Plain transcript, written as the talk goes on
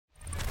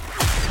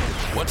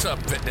What's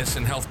up, fitness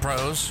and health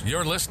pros?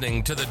 You're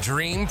listening to the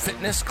Dream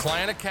Fitness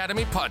Client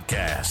Academy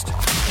podcast,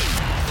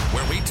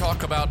 where we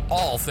talk about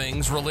all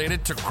things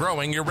related to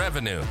growing your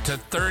revenue to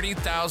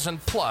 $30,000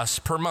 plus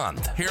per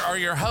month. Here are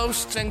your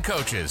hosts and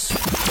coaches.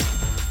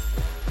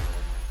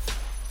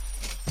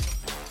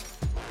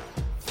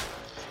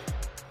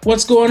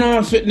 What's going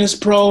on, fitness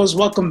pros?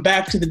 Welcome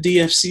back to the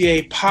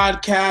DFCA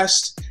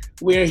podcast.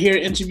 We're here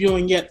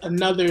interviewing yet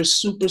another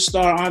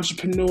superstar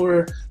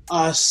entrepreneur,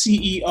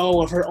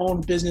 CEO of her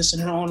own business in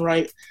her own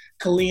right,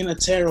 Coleen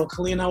Otero.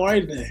 Coleen, how are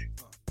you today?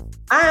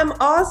 I am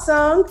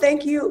awesome.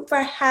 Thank you for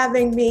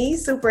having me.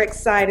 Super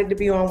excited to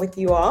be on with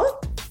you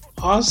all.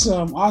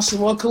 Awesome.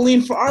 Well,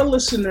 Coleen, for our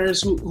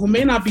listeners who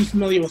may not be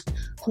familiar with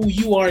who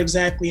you are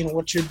exactly and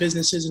what your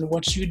business is and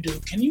what you do,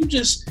 can you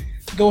just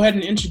go ahead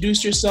and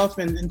introduce yourself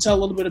and tell a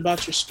little bit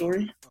about your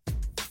story?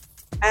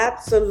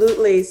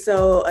 Absolutely.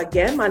 So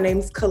again, my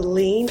name's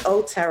Coleen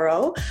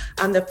Otero.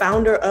 I'm the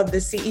founder of the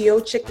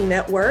CEO Chick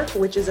Network,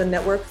 which is a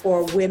network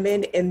for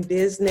women in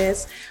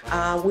business.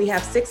 We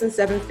have 6- and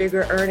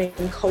 7-figure earning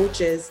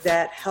coaches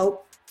that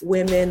help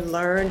women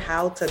learn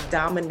how to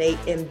dominate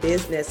in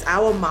business.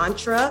 Our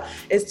mantra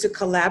is to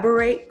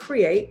collaborate,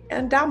 create,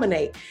 and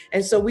dominate.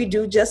 And so we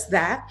do just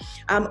that.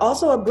 I'm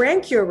also a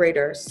brand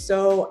curator.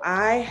 So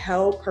I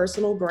help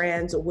personal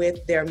brands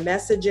with their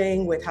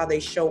messaging, with how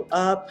they show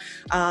up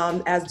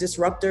as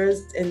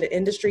disruptors in the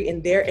industry,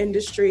 in their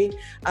industry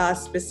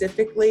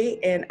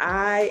specifically. And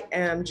I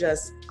am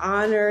just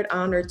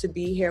honored to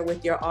be here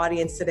with your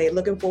audience today.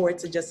 Looking forward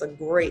to just a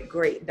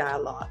great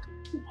dialogue.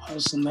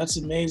 Awesome. That's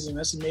amazing,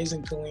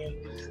 Coleen.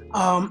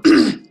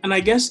 And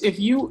I guess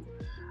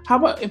how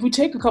about if we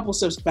take a couple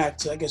steps back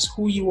to, I guess,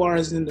 who you are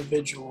as an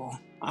individual,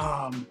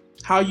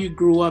 how you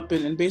grew up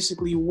and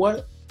basically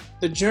what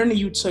the journey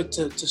you took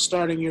to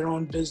starting your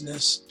own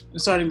business and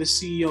starting the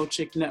CEO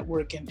Chick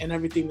Network and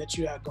everything that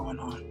you have going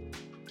on.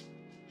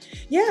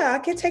 Yeah, I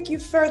can take you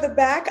further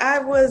back. I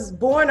was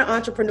born an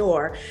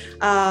entrepreneur.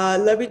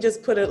 Let me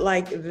just put it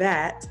like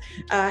that.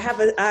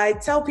 I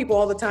tell people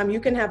all the time, you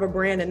can have a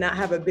brand and not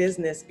have a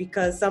business,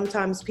 because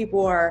sometimes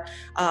people are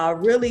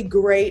really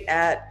great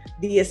at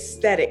the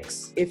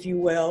aesthetics, if you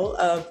will,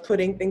 of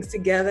putting things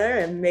together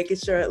and making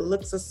sure it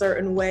looks a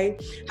certain way.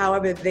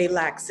 However, they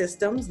lack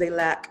systems, they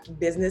lack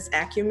business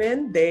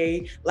acumen,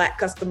 they lack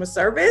customer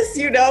service,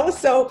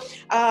 So,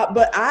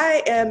 but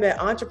I am an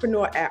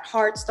entrepreneur at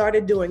heart,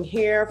 started doing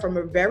hair from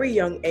a very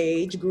young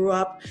age, grew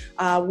up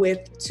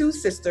with 2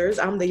 sisters.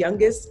 I'm the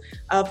youngest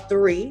of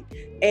 3.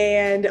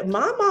 And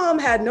my mom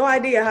had no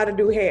idea how to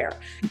do hair.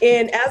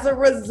 And as a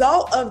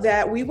result of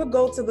that, we would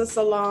go to the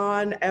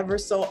salon ever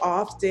so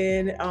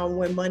often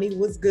when money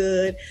was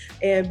good.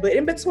 But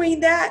in between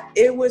that,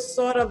 it was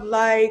sort of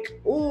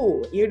like,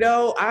 I'm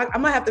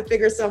gonna have to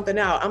figure something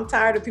out. I'm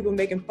tired of people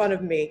making fun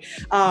of me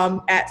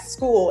at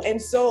school.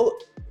 And so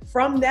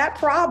from that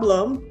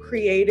problem,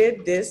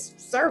 created this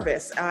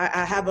service.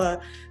 I have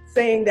a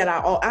saying that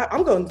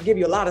I'm going to give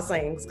you a lot of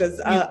sayings, because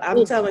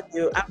I'm telling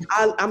you,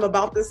 I'm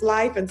about this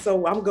life. And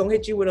so I'm going to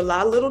hit you with a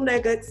lot of little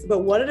nuggets. But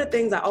one of the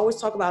things I always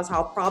talk about is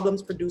how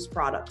problems produce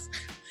products.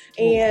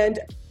 And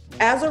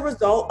as a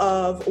result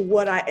of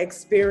what I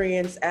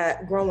experienced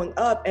at growing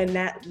up and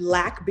that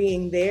lack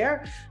being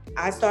there,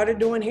 I started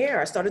doing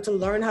hair. I started to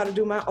learn how to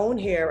do my own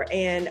hair,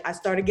 and I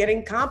started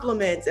getting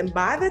compliments. And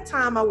by the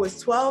time I was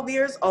 12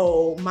 years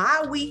old,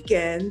 my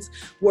weekends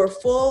were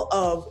full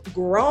of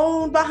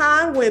grown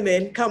behind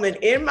women coming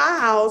in my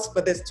house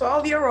for this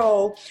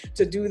 12-year-old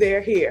to do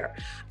their hair.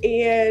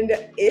 And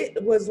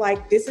it was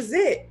like, this is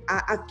it.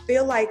 I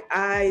feel like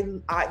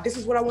this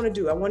is what I want to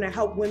do. I want to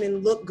help women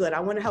look good. I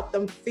want to help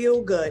them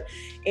feel good.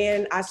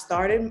 And I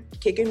started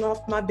kicking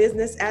off my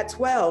business at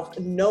 12.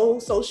 No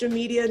social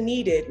media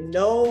needed.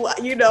 No,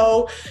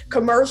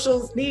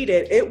 commercials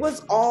needed. It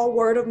was all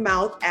word of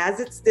mouth, as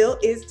it still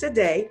is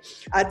today.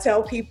 I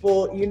tell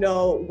people,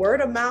 word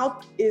of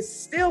mouth is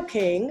still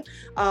king.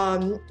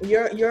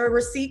 Your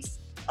receipts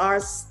are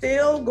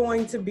still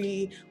going to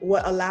be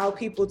what allow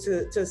people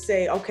to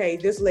say, okay,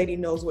 this lady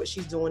knows what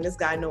she's doing. This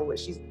guy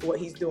knows what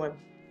he's doing.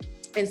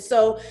 And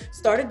so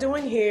started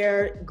doing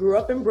hair, grew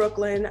up in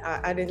Brooklyn.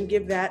 I didn't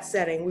give that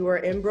setting. We were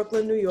in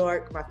Brooklyn, New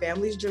York. My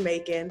family's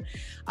Jamaican.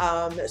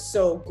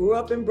 So grew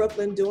up in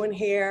Brooklyn doing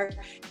hair.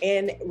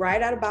 And right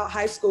at about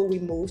high school, we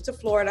moved to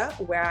Florida,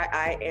 where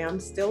I am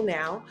still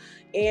now.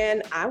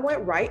 And I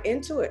went right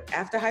into it.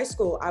 After high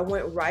school, I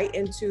went right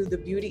into the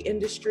beauty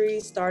industry,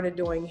 started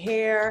doing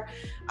hair,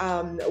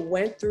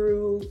 went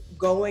through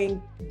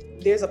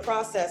there's a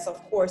process,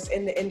 of course,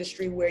 in the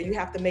industry where you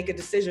have to make a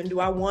decision.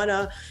 Do I want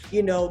to,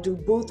 do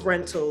booth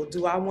rental?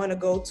 Do I want to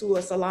go to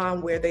a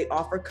salon where they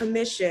offer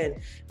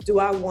commission? Do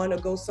I want to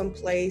go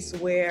someplace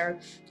where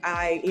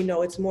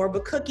it's more of a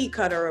cookie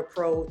cutter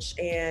approach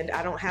and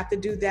I don't have to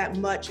do that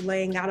much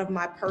laying out of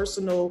my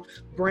personal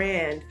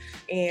brand,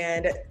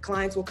 and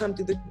clients will come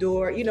through the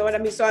door. You know what I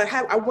mean? So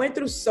I went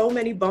through so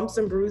many bumps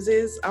and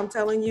bruises, I'm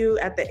telling you,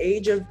 at the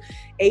age of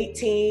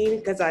 18,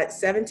 because I at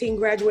 17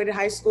 graduated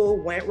high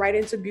school, went right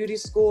into beauty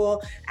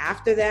school.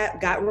 After that,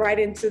 got right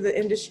into the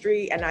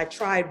industry, and I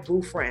tried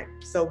booth rent.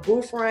 So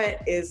booth rent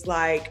is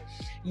like,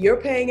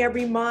 you're paying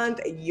every month.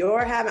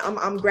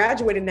 I'm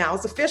graduated now.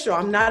 It's official.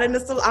 I'm not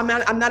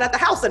at the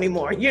house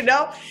anymore, you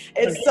know?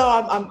 And so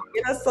I'm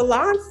in a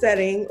salon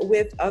setting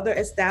with other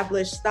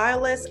established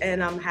stylists,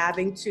 and I'm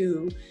having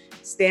to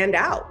stand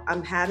out.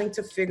 I'm having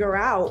to figure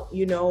out,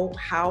 you know,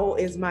 how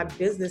is my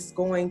business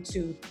going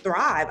to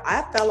thrive?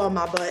 I fell on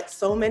my butt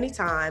so many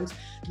times,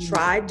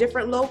 tried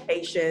different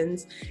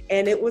locations,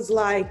 and it was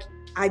like,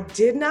 I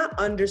did not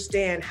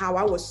understand how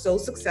I was so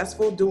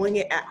successful doing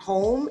it at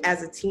home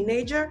as a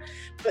teenager.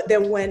 But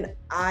then when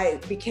I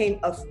became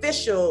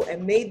official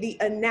and made the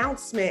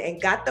announcement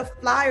and got the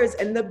flyers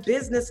and the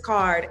business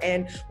card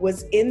and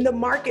was in the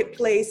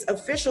marketplace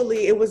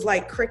officially, it was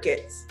like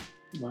crickets.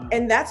 Wow.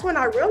 And that's when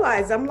I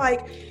realized, I'm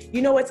like,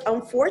 you know, it's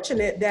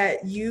unfortunate that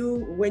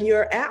when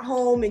you're at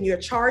home and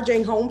you're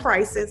charging home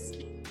prices,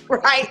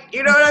 right?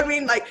 You know what I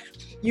mean? Like,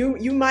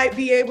 you might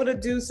be able to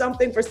do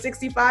something for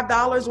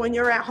 $65 when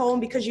you're at home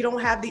because you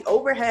don't have the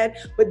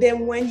overhead. But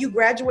then when you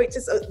graduate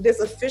to this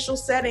official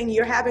setting,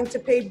 you're having to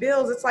pay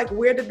bills. It's like,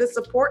 where did the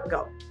support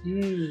go?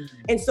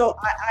 And so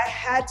I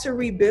had to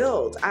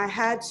rebuild. I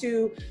had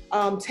to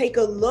take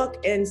a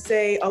look and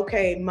say,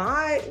 okay,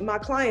 my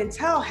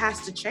clientele has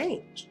to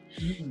change.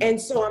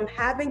 And so I'm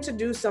having to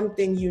do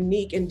something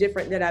unique and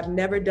different that I've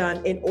never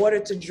done in order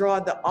to draw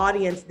the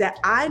audience that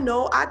I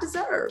know I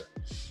deserve.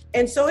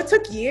 And so it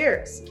took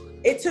years.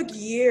 It took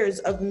years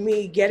of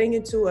me getting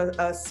into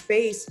a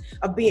space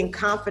of being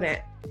confident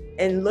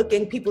and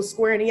looking people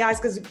square in the eyes.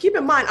 Because keep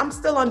in mind, I'm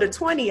still under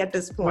 20 at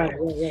this point.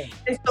 Right.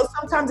 And so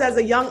sometimes as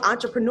a young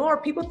entrepreneur,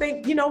 people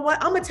think, you know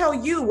what, I'm going to tell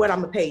you what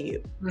I'm going to pay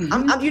you.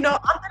 I'm going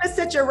to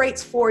set your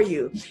rates for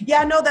you.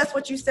 Yeah, I know that's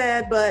what you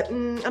said, but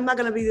I'm not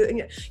going to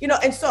be, you know.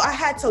 And so I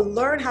had to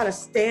learn how to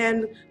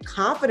stand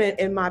confident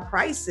in my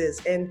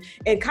prices and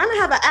kind of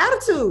have an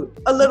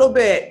attitude a little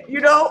bit,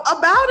 you know,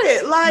 about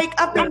it. Like,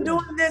 I've been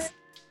doing this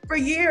for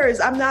years.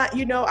 I'm not,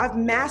 you know, I've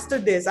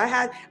mastered this.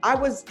 I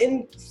was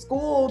in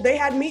school, they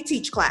had me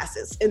teach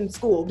classes in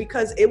school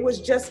because it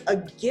was just a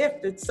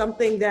gift. It's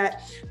something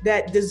that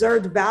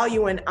deserved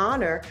value and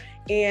honor.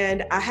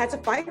 And I had to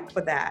fight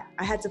for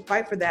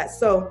that.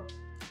 So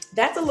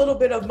that's a little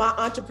bit of my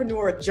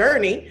entrepreneur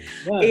journey.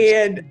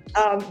 Yes.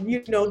 And,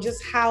 you know,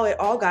 just how it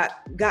all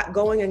got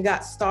going and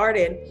got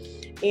started.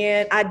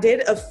 And I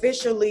did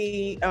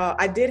officially,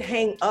 I did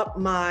hang up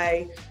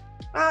my,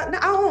 I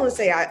don't want to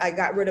say I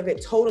got rid of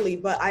it totally,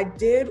 but I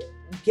did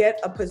get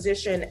a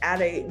position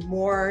at a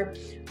more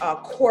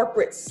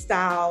corporate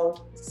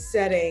style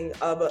setting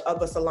of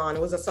a salon.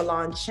 It was a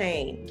salon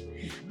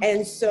chain.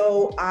 And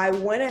so I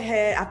went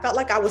ahead, I felt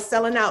like I was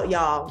selling out,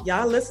 y'all.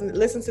 Y'all listen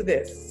to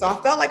this. So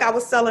I felt like I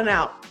was selling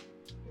out,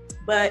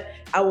 but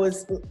I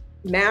was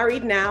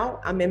married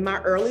now. I'm in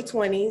my early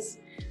 20s,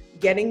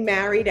 getting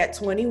married at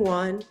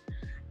 21.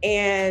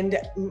 And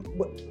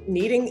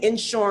needing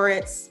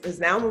insurance, because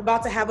now I'm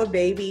about to have a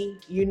baby,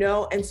 you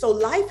know, and so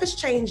life is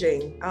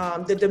changing.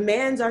 The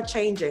demands are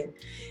changing.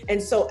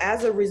 And so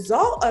as a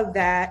result of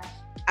that,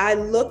 I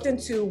looked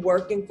into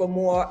working for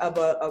more of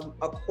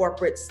a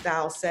corporate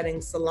style setting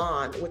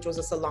salon, which was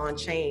a salon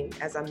chain,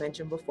 as I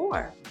mentioned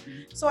before.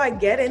 So I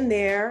get in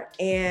there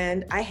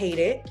and I hate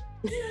it.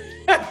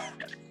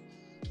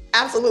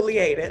 Absolutely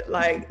hate it.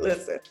 Like,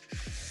 listen.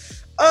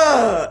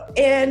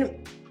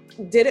 And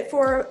did it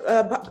for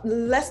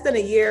less than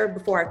a year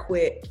before I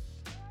quit.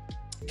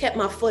 Kept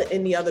my foot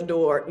in the other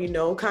door, you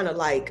know, kind of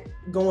like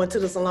going to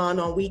the salon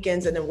on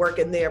weekends and then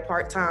working there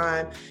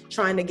part-time,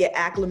 trying to get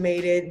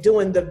acclimated,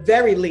 doing the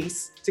very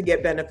least to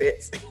get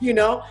benefits, you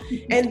know?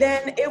 And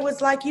then it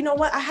was like, you know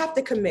what? I have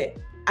to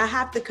commit. I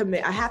have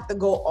to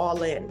go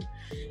all in.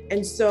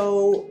 And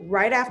so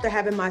right after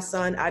having my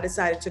son, I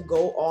decided to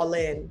go all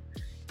in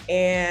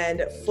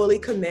and fully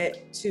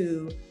commit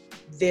to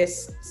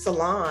this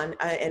salon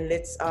and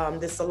it's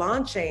this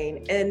salon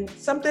chain. And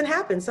something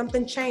happened,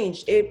 something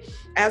changed. It,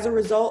 as a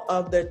result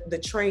of the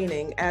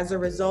training, as a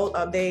result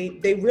of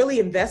they really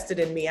invested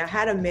in me. I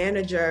had a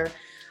manager,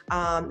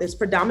 it's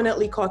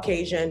predominantly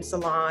Caucasian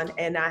salon,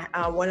 and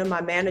one of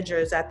my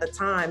managers at the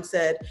time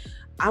said,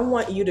 I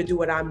want you to do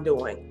what I'm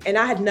doing. And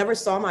I had never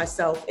saw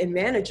myself in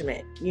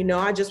management. You know,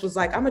 I just was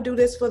like, I'm gonna do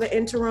this for the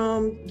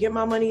interim, get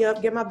my money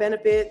up, get my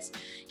benefits,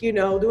 you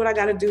know, do what I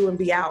gotta do and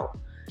be out.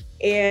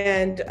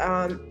 And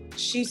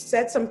she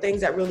said some things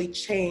that really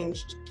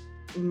changed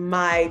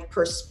my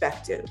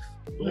perspective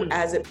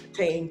as it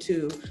pertained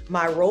to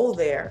my role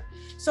there.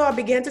 So I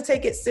began to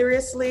take it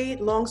seriously.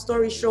 Long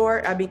story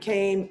short, I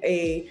became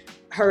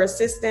her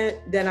assistant,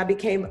 then I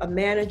became a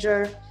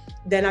manager.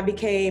 Then I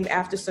became,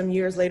 after some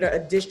years later, a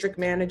district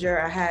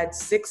manager. I had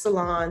 6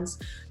 salons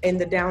in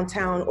the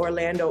downtown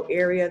Orlando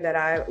area that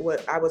I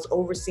was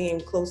overseeing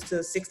close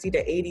to 60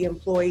 to 80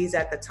 employees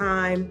at the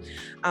time,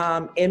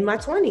 in my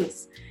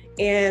 20s.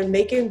 and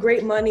making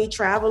great money,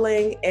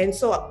 traveling. And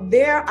so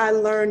there I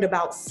learned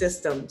about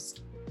systems,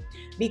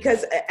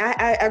 because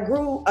I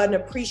grew an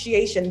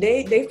appreciation.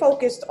 They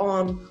focused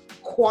on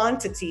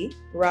quantity,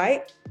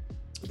 right?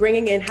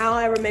 Bringing in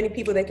however many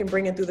people they can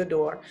bring in through the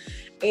door.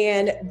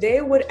 And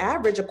they would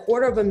average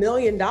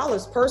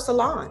 $250,000 per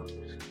salon.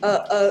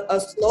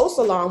 A slow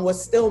salon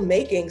was still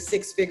making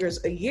 6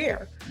 figures a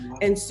year.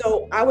 And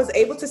so I was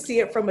able to see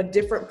it from a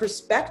different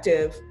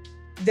perspective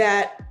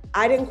that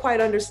I didn't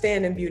quite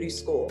understand in beauty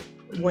school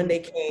when they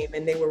came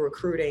and they were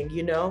recruiting,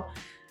 you know?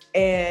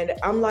 And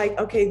I'm like,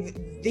 okay,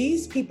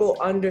 these people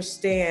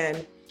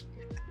understand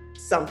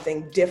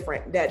something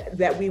different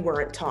that we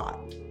weren't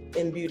taught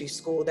in beauty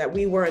school, that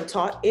we weren't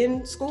taught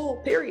in school,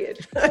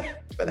 period,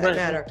 for that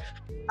matter.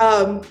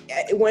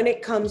 When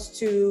it comes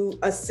to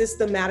a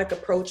systematic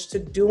approach to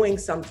doing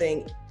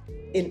something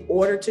in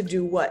order to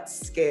do what?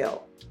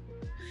 Scale.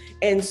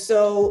 And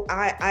so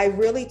I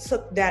really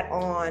took that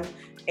on,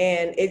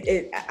 and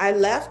I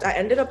left. I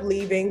ended up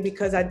leaving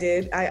because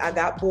I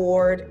got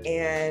bored,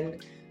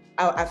 and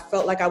I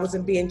felt like I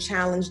wasn't being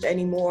challenged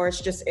anymore. It's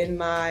just in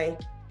my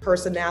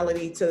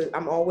personality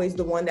I'm always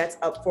the one that's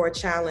up for a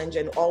challenge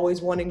and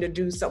always wanting to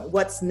do something,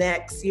 what's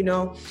next, you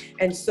know?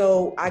 And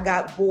so I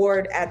got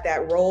bored at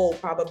that role,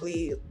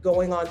 probably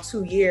going on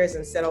 2 years,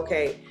 and said,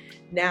 okay,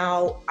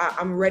 now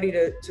I'm ready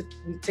to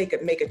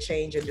make a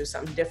change and do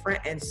something different.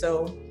 And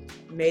so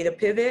made a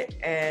pivot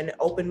and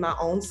opened my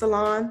own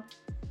salon.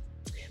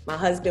 My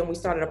husband, we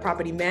started a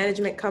property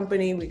management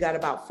company. We got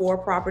about 4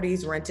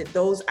 properties, rented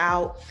those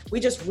out. We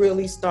just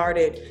really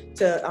started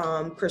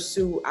to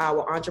pursue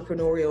our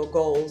entrepreneurial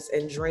goals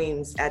and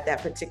dreams at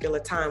that particular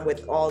time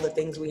with all the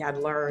things we had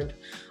learned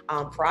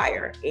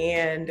prior.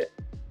 And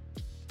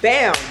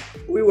bam,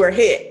 we were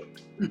hit.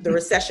 The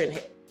recession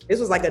hit. This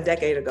was like a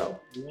decade ago.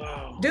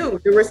 Wow.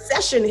 Dude, the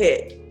recession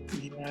hit.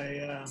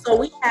 Yeah. So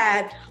we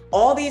had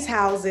all these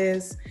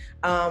houses.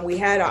 We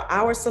had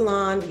our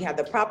salon, we had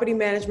the property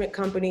management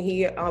company.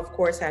 He, of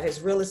course, had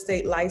his real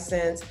estate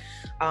license.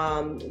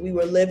 We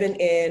were living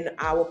in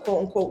our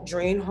quote unquote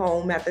dream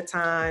home at the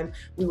time.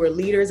 We were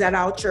leaders at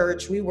our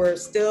church. We were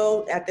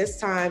still, at this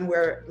time,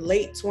 we're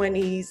late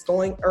 20s,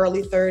 going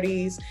early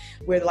 30s.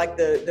 We're like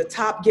the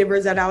top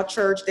givers at our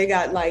church. They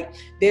got like,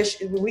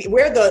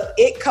 we're the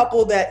it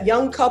couple, that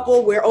young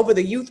couple. We're over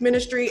the youth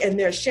ministry, and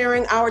they're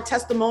sharing our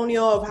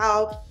testimonial of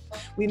how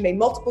we made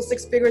multiple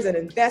 6 figures in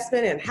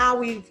investment and how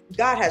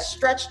God has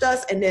stretched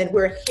us. And then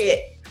we're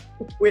hit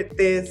with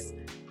this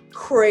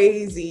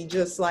crazy,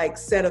 just like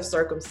set of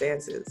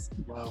circumstances.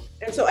 Wow.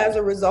 And so as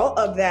a result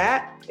of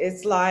that,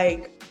 it's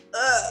like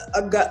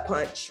a gut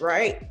punch,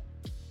 right?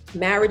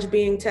 Marriage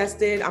being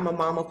tested. I'm a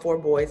mom of 4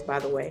 boys, by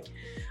the way.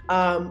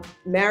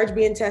 Marriage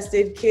being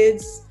tested,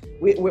 kids,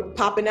 we're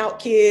popping out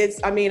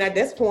kids. I mean, at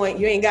this point,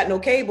 you ain't got no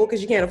cable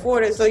because you can't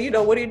afford it. So, you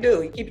know, what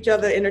do? You keep each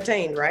other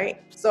entertained,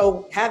 right?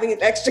 So having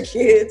extra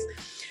kids.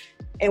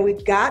 And we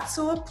got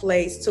to a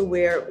place to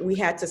where we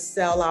had to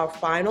sell our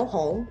final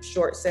home,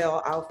 short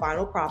sale our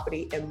final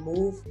property, and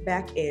move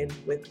back in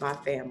with my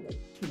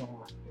family.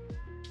 Oh.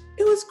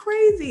 It was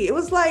crazy. It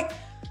was like,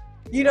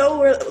 you know,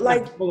 we're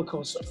like roller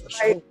coaster for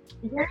sure.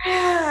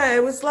 Yeah,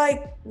 it was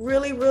like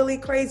really, really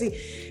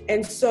crazy.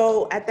 And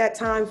so at that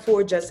time,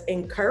 for just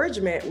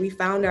encouragement, we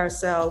found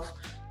ourselves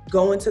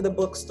going to the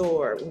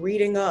bookstore,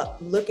 reading up,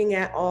 looking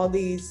at all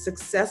these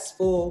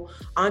successful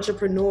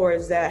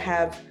entrepreneurs that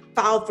have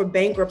filed for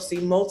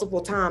bankruptcy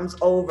multiple times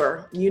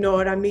over, you know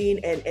what I mean?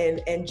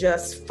 And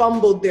just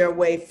fumbled their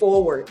way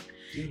forward.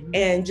 Mm-hmm.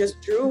 And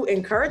just drew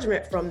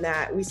encouragement from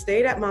that. We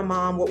stayed at my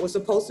mom. What was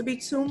supposed to be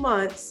 2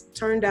 months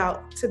turned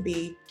out to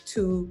be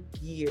 2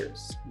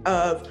 years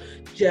of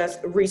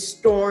just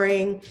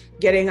restoring,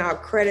 getting our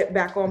credit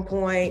back on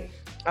point.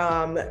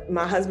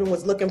 My husband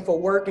was looking for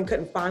work and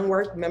couldn't find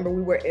work. Remember,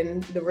 we were in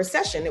the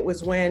recession. It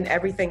was when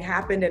everything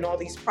happened and all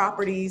these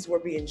properties were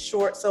being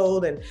short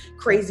sold and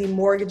crazy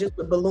mortgages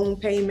with balloon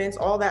payments,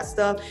 all that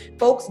stuff.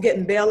 Folks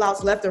getting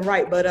bailouts left and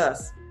right, but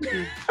us.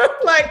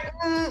 Like,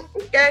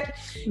 okay.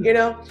 You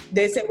know,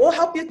 they said, we'll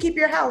help you keep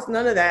your house.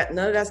 None of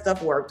that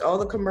stuff worked. All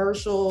the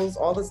commercials,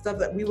 all the stuff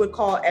that we would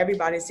call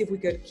everybody, see if we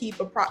could keep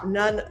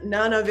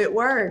none of it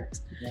worked.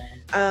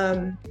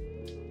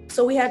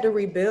 So we had to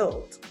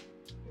rebuild.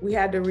 I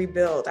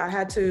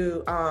had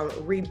to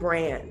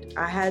rebrand.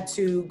 I had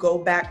to go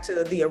back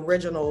to the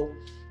original,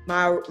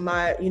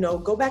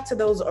 go back to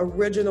those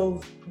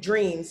original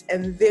dreams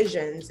and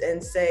visions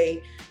and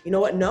say, you know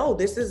what? No,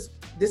 this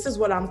is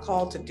what I'm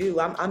called to do.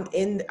 I'm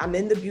in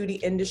the beauty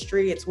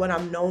industry. It's what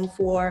I'm known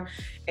for.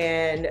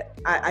 And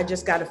I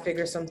just got to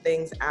figure some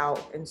things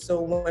out. And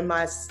so when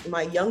my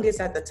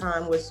youngest at the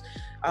time was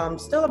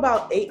still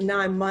about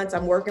 8-9 months,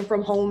 I'm working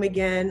from home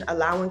again,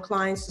 allowing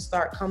clients to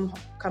start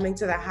coming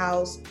to the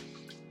house.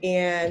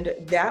 And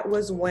that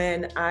was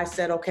when I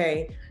said,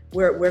 okay,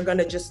 we're going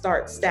to just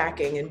start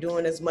stacking and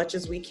doing as much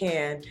as we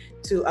can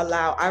to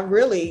allow,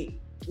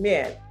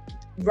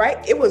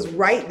 right? It was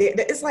right there.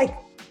 It's like,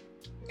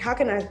 how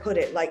can I put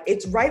it? Like,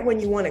 it's right when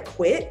you want to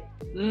quit.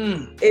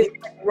 It's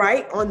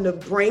right on the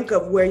brink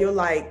of where you're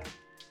like,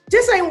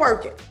 this ain't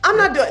working. I'm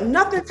not doing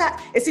nothing.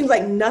 It seems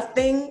like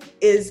nothing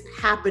is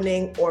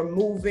happening or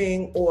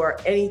moving or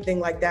anything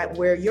like that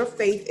where your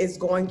faith is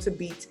going to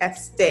be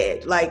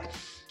tested, like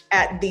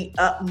at the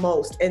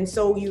utmost. And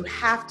so you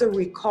have to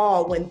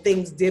recall when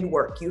things did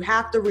work. You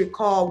have to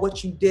recall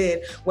what you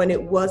did when it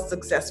was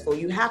successful.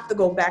 You have to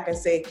go back and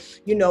say,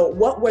 you know,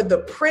 what were the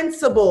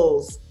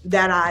principles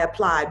that I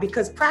applied?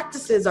 Because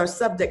practices are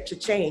subject to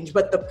change,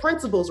 but the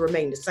principles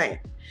remain the same.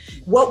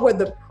 What were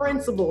the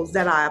principles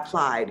that I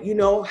applied? You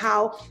know,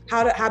 how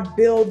to I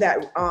build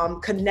that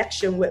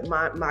connection with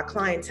my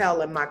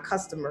clientele and my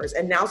customers.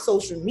 And now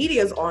social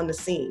media is on the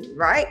scene,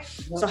 right?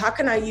 Yep. So how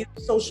can I use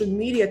social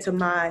media to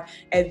my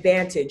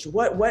advantage?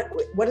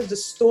 What is the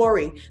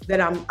story that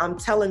I'm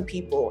telling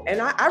people? And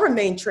I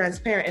remain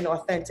transparent and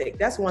authentic.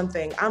 That's one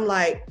thing. I'm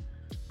like,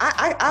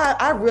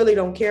 I really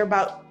don't care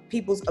about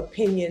people's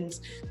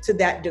opinions to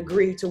that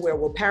degree to where it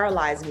will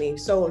paralyze me.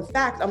 So in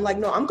fact, I'm like,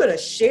 no, I'm going to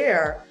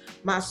share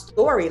my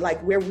story.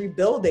 Like, we're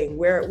rebuilding,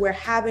 we're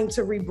having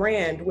to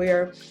rebrand,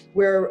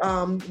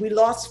 we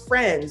lost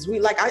friends.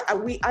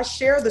 I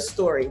share the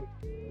story.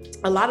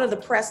 A lot of the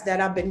press that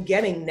I've been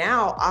getting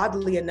now,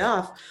 oddly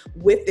enough,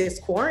 with this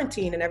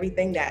quarantine and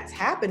everything that's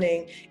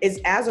happening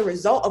is as a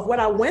result of what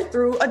I went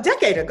through a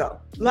decade ago.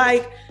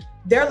 Like,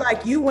 they're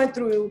like, you went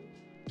through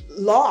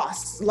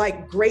loss,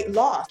 like great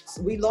loss.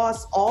 We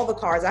lost all the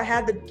cars. I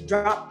had the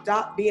drop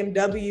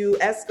BMW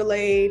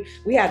Escalade.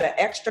 We had an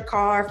extra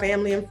car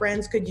family and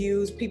friends could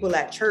use, people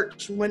at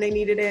church when they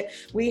needed it.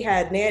 We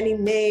had nanny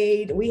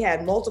maid. We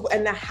had multiple,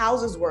 and the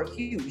houses were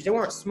huge. They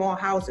weren't small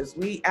houses.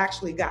 We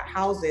actually got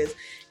houses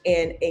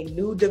in a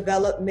new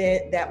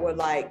development that were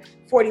like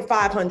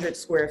 4,500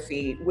 square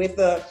feet with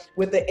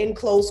an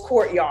enclosed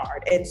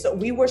courtyard. And so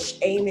we were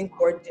aiming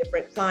for a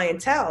different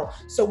clientele.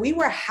 So we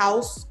were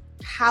house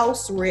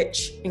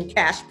rich and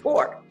cash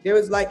poor. There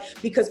was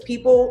because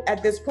people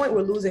at this point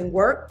were losing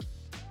work.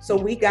 So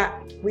we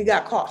got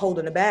caught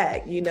holding a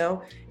bag, you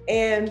know,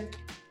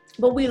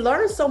 but we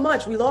learned so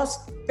much. We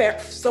lost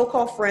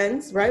so-called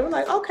friends, right? We're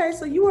like, okay,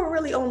 so you were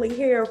really only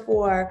here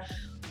for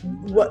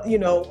what, you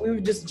know, we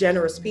were just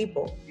generous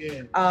people.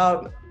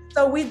 Yeah.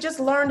 So we just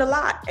learned a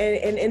lot.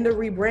 And in the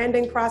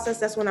rebranding process,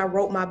 that's when I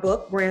wrote my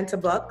book, Brand to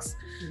Bucks.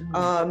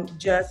 Mm-hmm.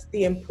 Just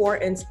the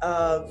importance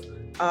of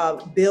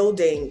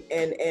building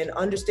and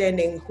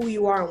understanding who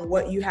you are and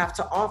what you have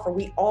to offer.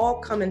 We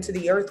all come into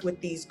the earth with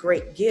these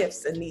great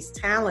gifts and these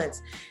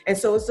talents. And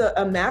so it's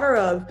a matter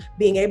of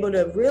being able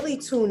to really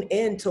tune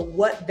in to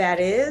what that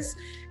is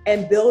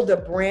and build a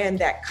brand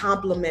that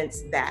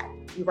complements that,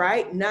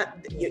 right?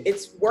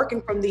 It's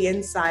working from the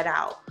inside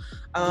out.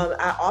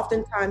 I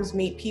oftentimes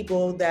meet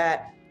people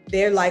that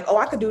they're like, oh,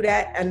 I could do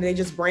that. And they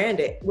just brand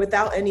it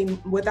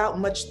without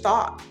much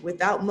thought,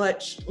 without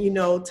much, you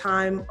know,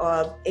 time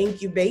of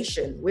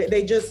incubation.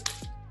 They just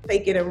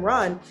fake it and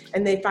run,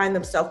 and they find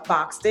themselves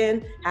boxed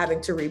in,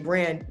 having to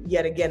rebrand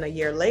yet again a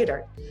year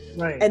later.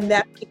 Right. And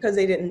that's because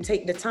they didn't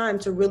take the time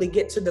to really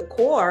get to the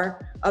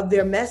core of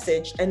their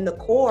message and the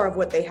core of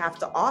what they have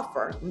to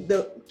offer.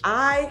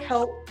 I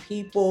help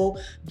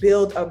people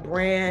build a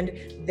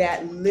brand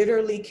that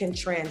literally can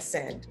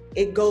transcend.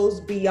 It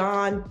goes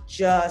beyond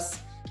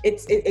just,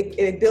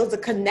 it builds a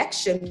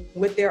connection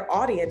with their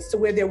audience to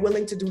where they're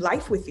willing to do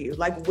life with you,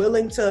 like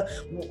willing to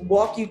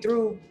walk you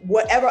through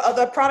whatever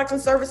other products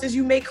and services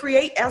you may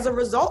create as a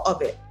result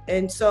of it.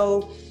 And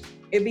so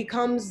it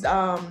becomes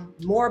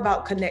more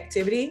about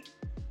connectivity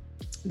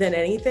than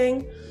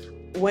anything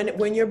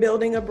when you're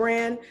building a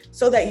brand,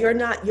 so that you're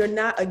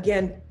not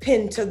again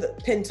pinned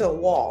to a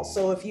wall.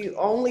 So if you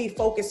only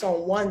focus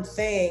on one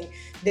thing,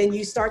 then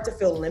you start to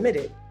feel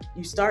limited.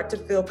 You start to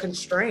feel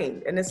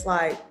constrained, and it's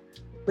like,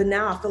 but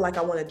now I feel like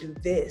I want to do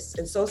this.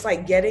 And so it's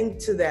like getting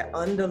to that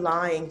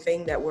underlying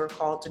thing that we're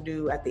called to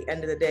do at the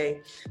end of the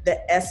day,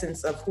 the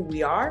essence of who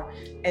we are,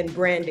 and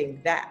branding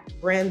that.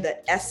 Brand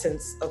the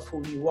essence of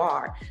who you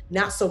are,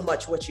 not so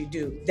much what you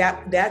do.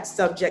 That's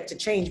subject to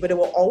change, but it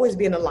will always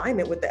be in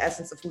alignment with the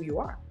essence of who you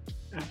are.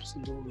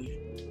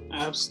 Absolutely.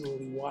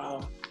 Absolutely.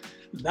 Wow.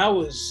 That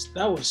was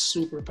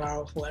super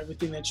powerful.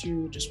 Everything that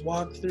you just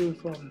walked through,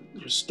 from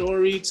your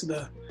story to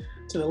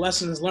the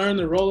lessons learned,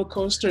 the roller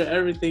coaster,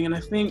 everything. And I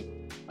think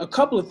a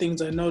couple of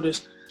things I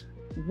noticed.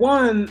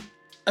 One,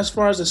 as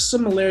far as the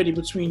similarity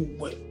between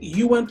what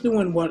you went through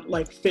and what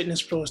like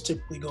fitness pros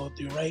typically go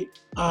through, right?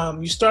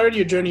 You started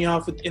your journey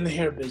off in the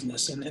hair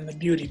business and in the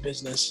beauty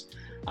business,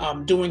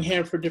 doing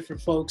hair for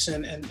different folks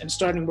and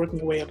starting working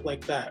your way up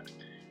like that.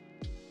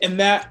 And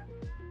that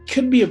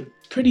could be a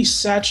pretty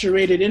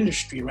saturated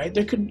industry, right?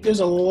 There's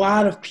a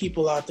lot of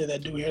people out there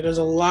that do hair. There's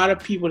a lot of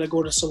people that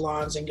go to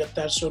salons and get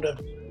that sort of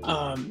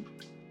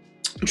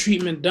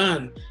treatment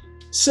done.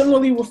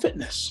 Similarly with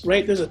fitness,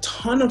 right? There's a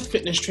ton of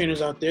fitness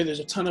trainers out there. There's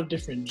a ton of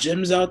different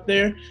gyms out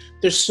there.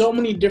 There's so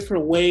many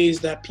different ways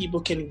that people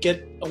can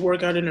get a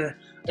workout in or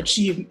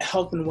achieve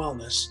health and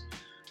wellness.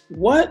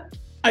 What,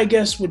 I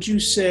guess, would you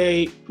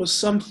say was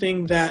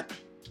something that,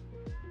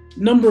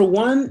 number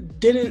one,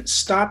 didn't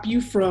stop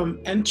you from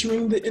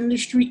entering the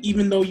industry,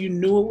 even though you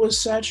knew it was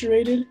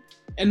saturated?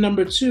 And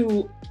number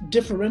two,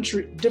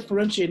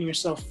 differentiating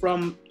yourself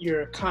from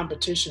your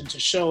competition to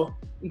show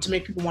and to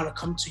make people want to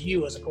come to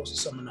you as opposed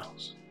to someone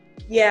else.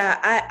 Yeah,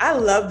 I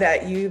love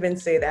that you even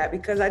say that,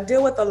 because I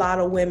deal with a lot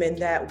of women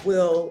that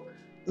will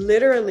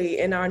literally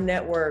in our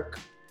network,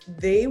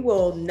 they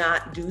will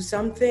not do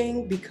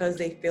something because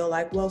they feel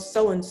like, well,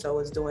 so-and-so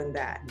is doing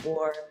that,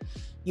 or,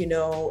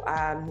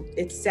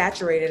 it's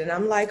saturated. And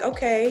I'm like,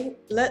 okay,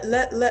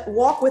 let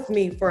walk with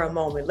me for a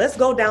moment. Let's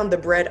go down the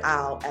bread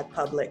aisle at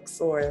Publix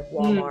or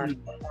Walmart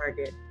or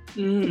Target.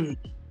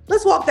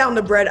 Let's walk down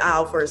the bread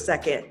aisle for a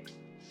second.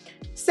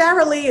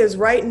 Sara Lee is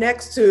right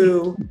next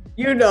to,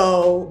 I don't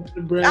know,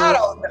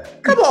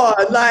 come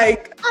on,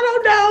 like, I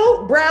don't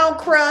know, brown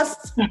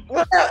crust.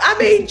 I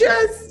mean,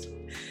 just,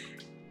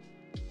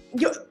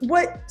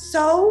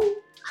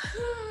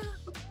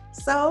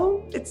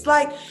 So it's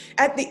like,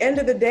 at the end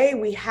of the day,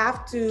 we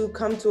have to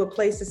come to a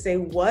place to say,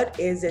 what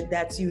is it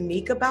that's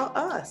unique about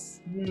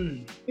us?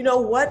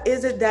 What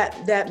is it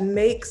that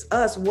makes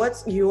us?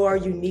 What's your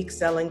unique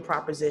selling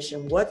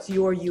proposition? What's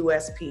your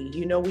USP?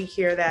 We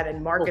hear that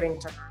in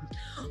marketing terms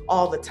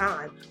all the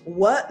time.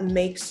 What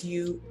makes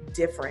you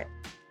different?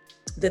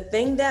 The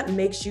thing that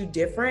makes you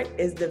different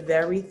is the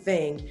very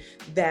thing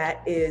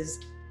that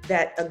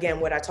again,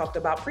 what I talked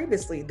about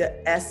previously,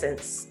 the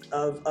essence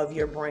of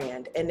your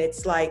brand. And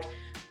it's like,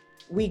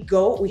 we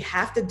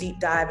have to deep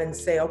dive and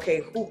say,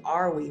 okay, who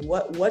are we?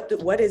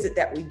 What is it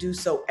that we do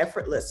so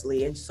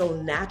effortlessly and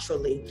so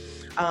naturally?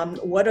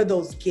 What are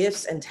those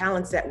gifts and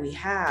talents that we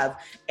have?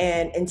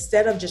 And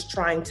instead of just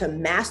trying to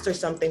master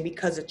something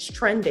because it's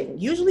trending,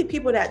 usually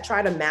people that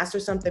try to master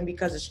something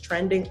because it's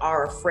trending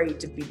are afraid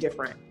to be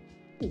different.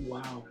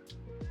 Wow.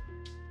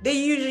 They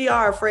usually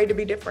are afraid to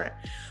be different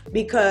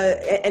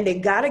and they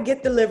got to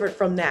get delivered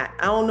from that.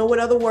 I don't know what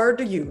other word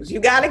to use. You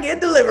got to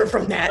get delivered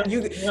from that.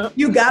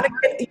 You got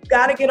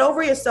to get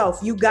over yourself.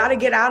 You got to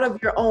get out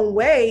of your own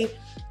way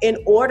in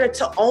order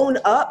to own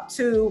up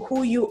to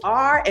who you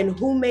are, and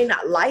who may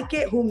not like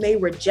it, who may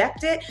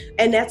reject it.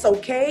 And that's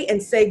okay.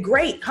 And say,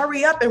 great,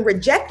 hurry up and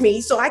reject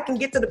me so I can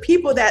get to the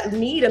people that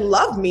need and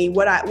love me,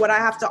 what I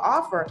have to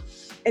offer.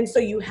 And so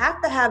you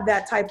have to have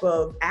that type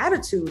of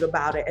attitude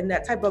about it and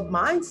that type of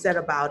mindset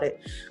about it.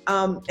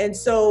 And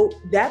so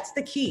that's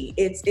the key.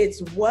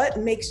 It's what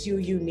makes you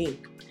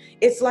unique.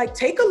 It's like,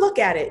 take a look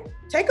at it.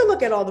 Take a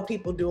look at all the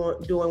people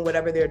doing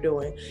whatever they're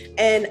doing.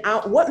 And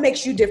what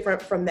makes you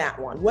different from that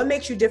one? What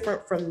makes you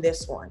different from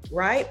this one,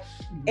 right?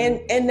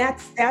 Mm-hmm. And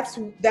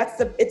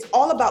it's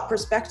all about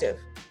perspective.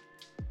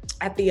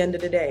 At the end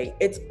of the day,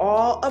 it's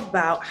all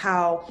about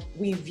how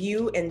we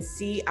view and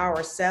see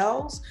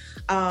ourselves,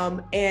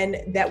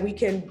 and that we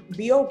can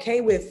be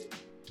okay with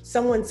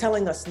someone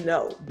telling us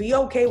no, be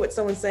okay with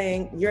someone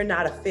saying you're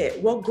not a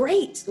fit. Well,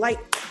 great.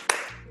 Like,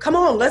 come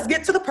on, let's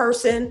get to the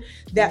person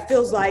that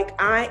feels like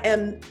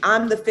I'm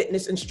the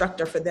fitness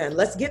instructor for them.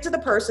 Let's get to the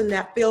person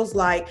that feels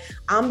like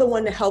I'm the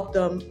one to help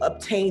them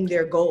obtain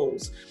their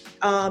goals.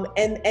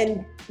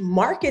 And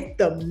market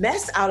the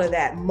mess out of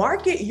that.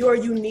 Market your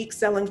unique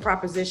selling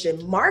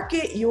proposition.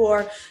 Market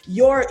your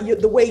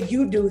the way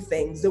you do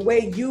things, the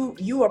way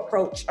you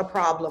approach a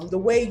problem, the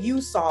way you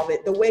solve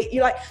it, the way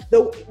you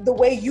the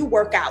way you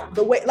work out,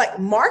 the way, like,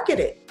 market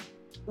it.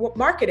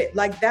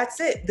 Like, that's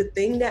it. The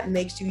thing that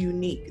makes you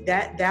unique,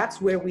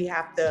 that's where we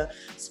have to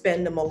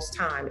spend the most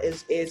time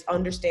is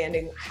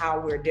understanding how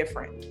we're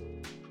different.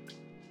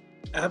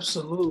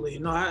 Absolutely.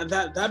 No,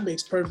 that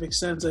makes perfect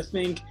sense, I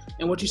think.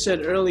 And what you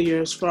said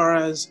earlier, as far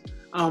as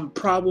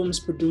problems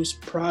produce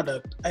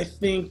product, I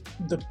think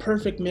the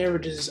perfect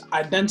marriage is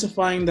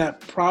identifying that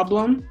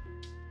problem,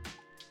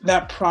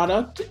 that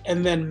product,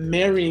 and then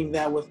marrying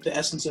that with the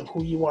essence of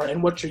who you are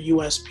and what your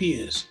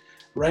USP is,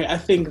 right? I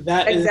think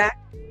that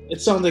exactly. It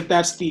sounds like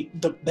that's the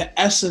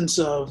essence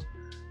of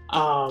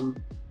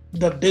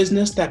the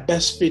business that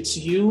best fits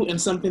you and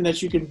something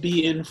that you can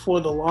be in for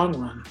the long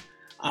run.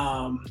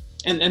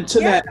 And to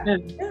that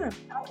end,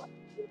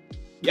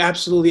 yeah,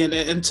 absolutely.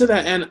 And to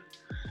that end,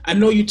 I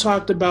know you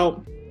talked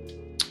about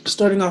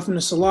starting off in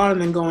a salon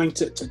and then going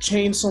to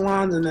chain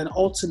salons and then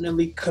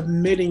ultimately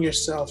committing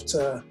yourself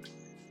to,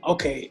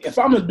 okay, if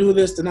I'm going to do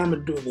this, then I'm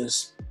going to do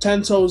this.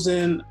 10 toes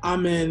in,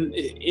 I'm in,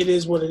 it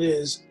is what it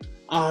is.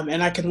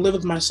 And I can live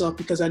with myself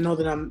because I know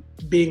that I'm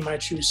being my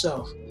true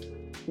self.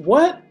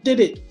 What did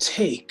it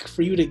take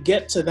for you to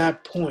get to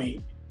that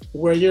point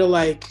where you're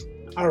like,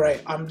 all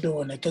right, I'm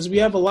doing it? Because we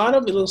have a lot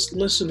of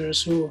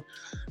listeners who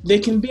they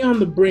can be on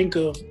the brink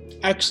of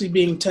actually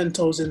being 10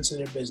 toes into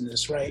their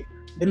business, right?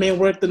 They may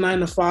work the 9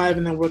 to 5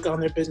 and then work on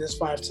their business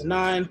 5 to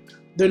 9.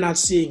 They're not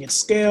seeing it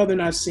scale. They're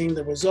not seeing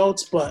the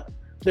results, but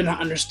they're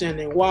not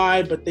understanding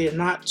why, but they're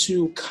not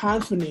too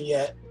confident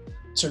yet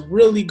to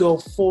really go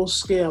full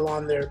scale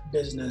on their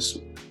business.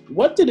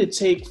 What did it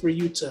take for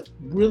you to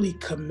really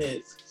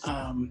commit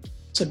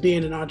to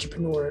being an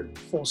entrepreneur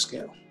full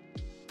scale?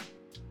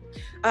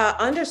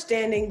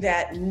 Understanding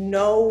that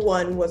no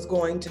one was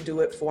going to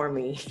do it for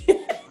me.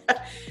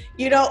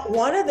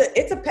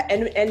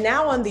 And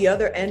now on the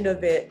other end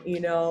of it,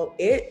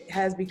 it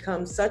has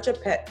become such a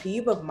pet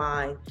peeve of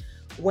mine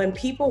when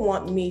people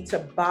want me to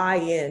buy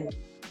in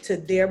to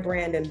their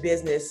brand and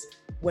business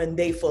when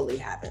they fully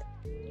haven't.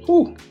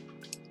 Whew.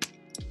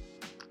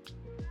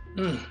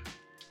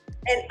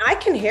 And I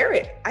can hear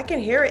it. I can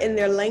hear it in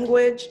their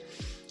language.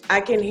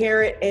 I can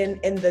hear it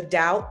in the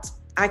doubt.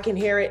 I can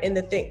hear it in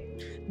the thing.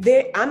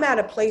 I'm at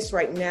a place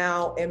right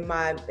now in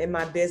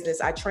my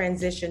business. I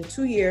transitioned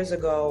 2 years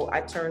ago.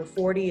 I turned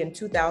 40 in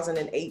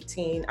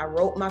 2018. I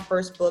wrote my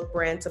first book,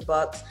 Brand to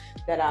Bucks,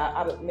 that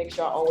I would make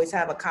sure I always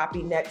have a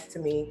copy next to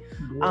me.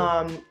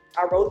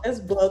 I wrote this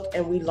book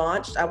and we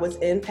launched. I was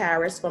in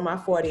Paris for my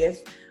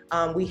 40th.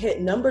 We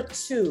hit number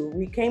 2.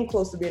 We came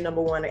close to being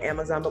number 1 at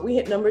Amazon, but we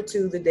hit number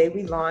 2 the day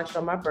we launched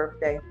on my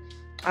birthday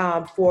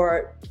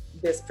for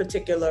this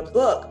particular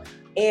book.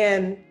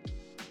 And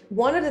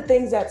one of the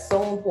things that's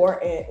so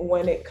important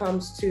when it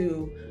comes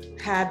to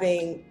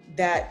having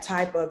that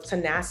type of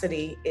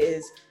tenacity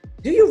is,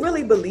 do you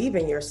really believe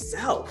in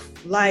yourself?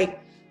 Like,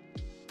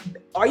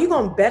 are you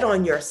going to bet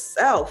on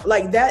yourself?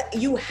 Like that,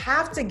 you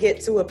have to get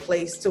to a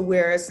place to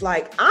where it's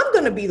like, I'm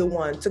going to be the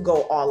one to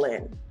go all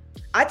in.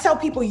 I tell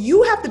people,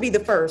 you have to be the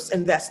first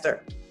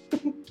investor.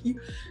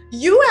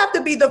 You have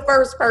to be the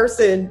first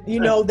person,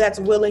 that's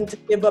willing to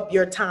give up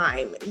your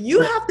time.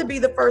 You have to be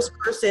the first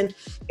person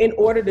in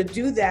order to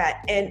do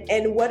that.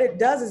 And what it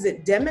does is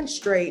it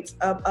demonstrates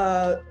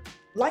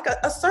like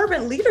a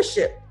servant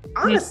leadership,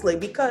 honestly,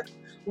 because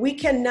we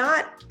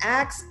cannot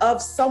ask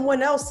of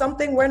someone else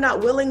something we're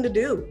not willing to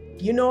do.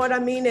 You know what I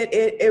mean?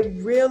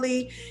 It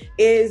really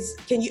is.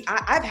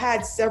 I've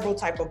had several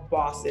type of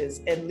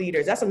bosses and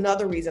leaders. That's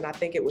another reason I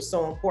think it was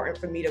so important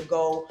for me to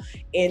go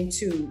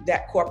into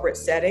that corporate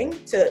setting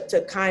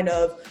to kind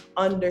of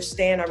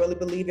understand. I really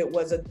believe it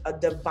was a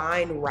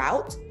divine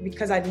route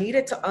because I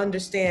needed to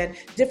understand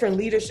different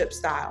leadership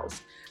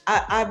styles.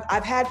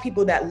 I've had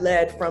people that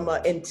led from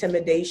an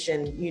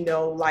intimidation,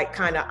 like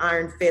kind of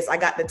iron fist. I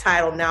got the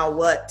title, now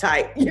what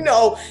type,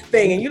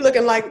 thing. And you're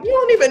looking like, you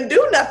don't even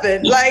do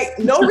nothing. Like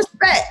no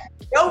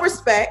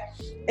respect.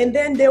 And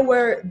then there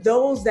were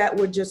those that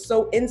were just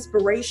so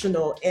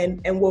inspirational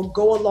and will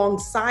go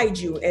alongside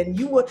you. And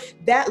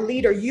that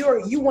leader,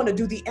 you want to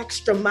do the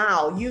extra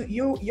mile.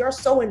 You're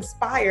so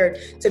inspired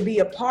to be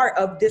a part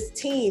of this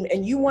team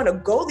and you want to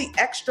go the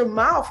extra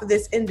mile for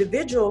this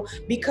individual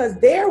because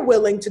they're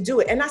willing to do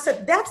it. And I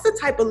said, that's the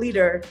type of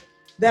leader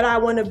that I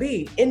want to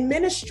be in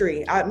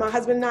ministry. My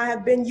husband and I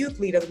have been youth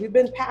leaders. We've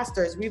been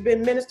pastors. We've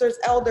been ministers,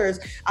 elders.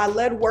 I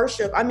led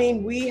worship. I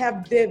mean, we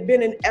have been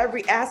in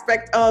every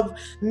aspect of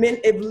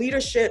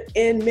leadership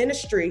in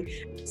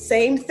ministry.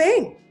 Same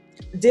thing.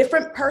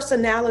 Different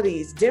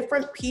personalities,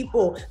 different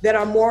people that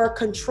are more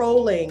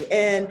controlling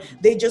and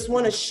they just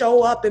want to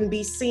show up and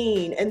be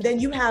seen. And then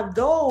you have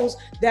those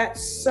that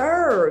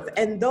serve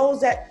and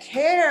those that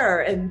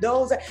care and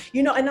those that,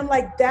 and I'm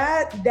like,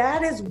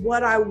 that is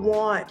what I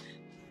want.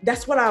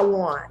 That's what I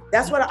want.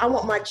 That's what I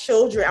want my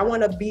children. I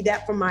want to be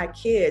that for my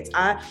kids.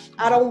 I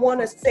don't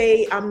want to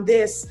say I'm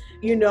this,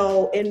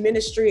 in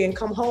ministry and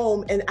come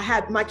home and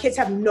my kids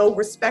have no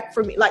respect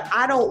for me. Like,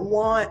 I don't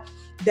want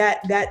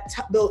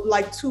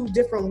like two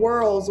different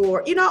worlds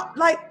or,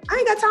 like, I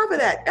ain't got time for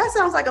that. That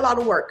sounds like a lot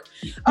of work.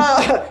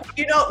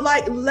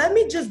 Like, let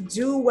me just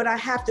do what I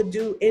have to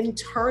do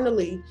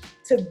internally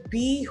to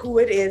be who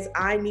it is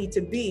I need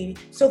to be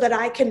so that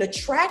I can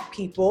attract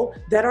people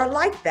that are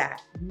like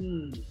that.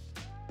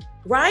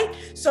 Right?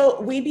 So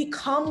we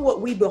become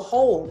what we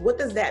behold. What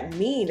does that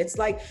mean? It's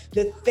like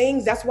the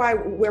things, that's why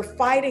we're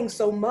fighting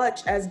so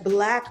much as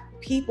Black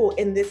people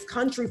in this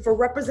country for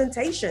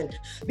representation,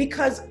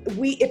 because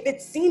if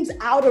it seems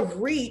out of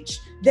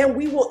reach, then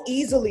we will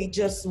easily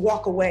just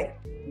walk away.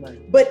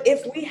 Right. But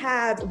if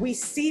we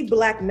see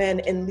Black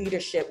men in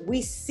leadership,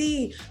 we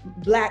see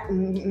Black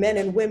men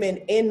and women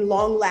in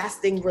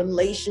long-lasting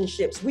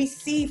relationships, we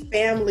see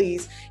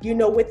families,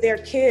 with their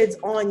kids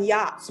on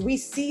yachts, we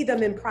see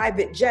them in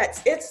private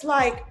jets. It's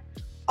like,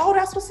 oh,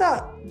 that's what's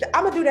up.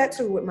 I'm gonna do that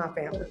too with my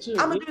family.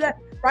 I'm gonna do that,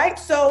 right?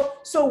 So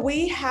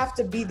we have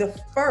to be the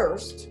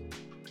first.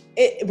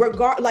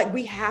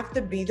 We have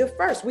to be the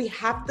first. We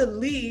have to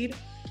lead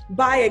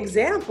by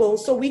example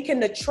so we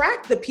can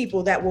attract the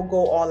people that will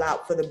go all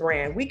out for the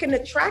brand. We can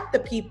attract the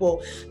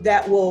people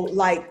that will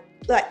like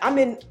I'm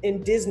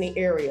in Disney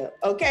area,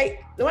 okay?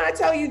 When I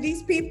tell you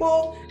these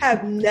people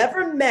have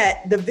never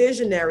met the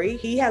visionary,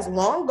 he has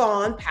long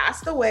gone,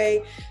 passed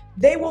away.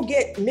 They will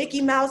get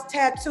Mickey Mouse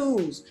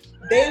tattoos.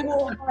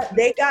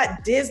 They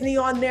got Disney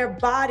on their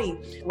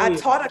body. I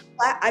taught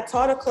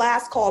a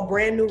class called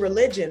Brand New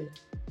Religion.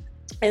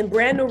 And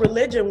Brand New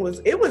Religion was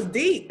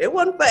deep. It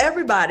wasn't for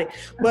everybody,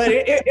 but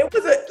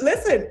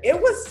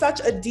it was such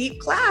a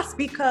deep class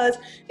because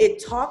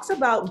it talks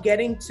about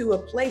getting to a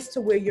place to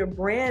where your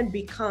brand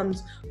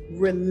becomes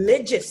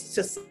religious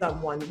to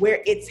someone,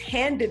 where it's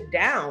handed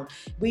down.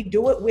 We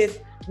do it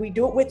with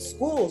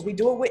schools. We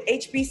do it with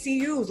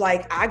HBCUs.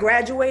 Like, I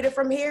graduated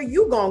from here,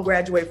 you gonna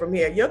graduate from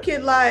here. Your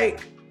kid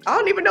like, I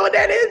don't even know what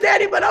that is,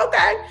 Daddy, but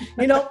okay.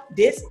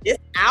 This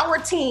our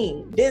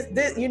team.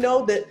 This, you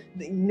know, the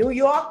New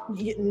York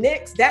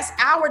Knicks, that's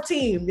our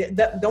team.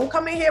 Don't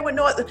come in here with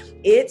no other.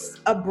 It's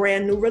a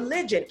brand new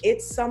religion.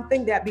 It's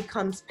something that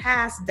becomes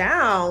passed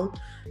down,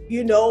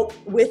 you know,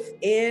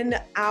 within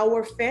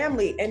our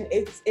family. And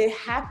it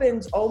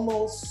happens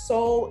almost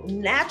so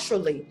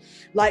naturally.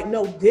 Like,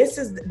 no, this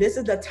is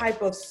the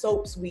type of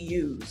soaps we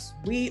use.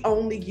 We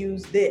only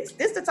use this.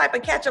 This is the type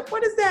of ketchup.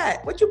 What is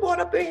that? What you brought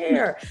up in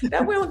here?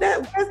 Where's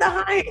the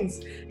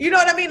Heinz? You know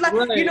what I mean? Like,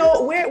 right. You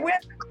know,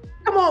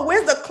 come on,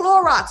 where's the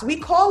Clorox? We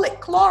call it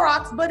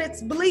Clorox, but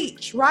it's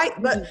bleach, right?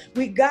 But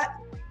we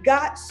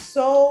got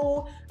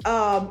so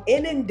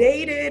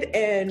inundated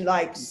and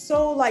like,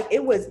 so like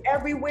it was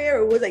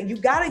everywhere. It was like, you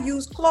gotta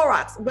use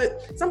Clorox,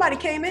 but somebody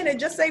came in and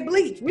just say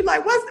bleach. We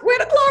like, where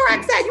the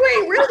Clorox at? You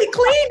ain't really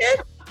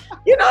cleaning.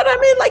 You know what I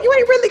mean? Like, you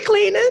ain't really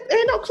cleaning. There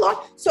ain't no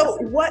Clorox. So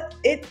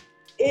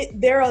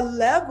there are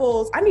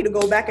levels. I need to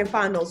go back and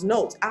find those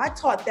notes. I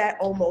taught that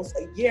almost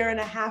a year and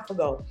a half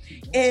ago.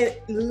 And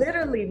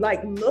literally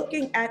like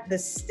looking at the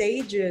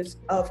stages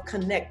of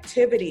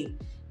connectivity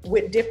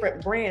with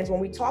different brands. When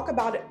we talk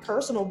about it,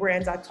 personal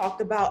brands, I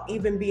talked about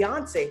even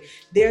Beyonce.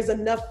 There's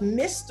enough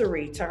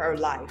mystery to her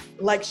life.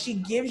 Like, she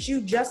gives you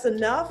just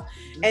enough.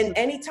 And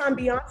anytime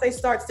Beyonce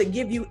starts to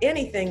give you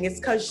anything, it's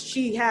because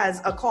she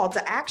has a call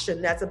to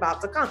action that's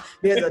about to come.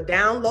 There's a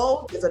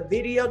download, there's a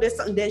video, there's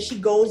something, then she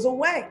goes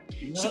away.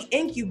 Yep. She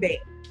incubates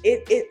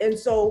it. And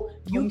so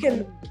you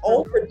can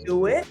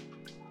overdo it.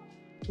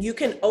 You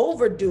can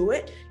overdo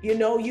it, you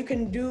know, you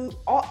can do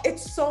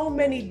it's so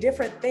many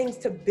different things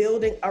to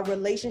building a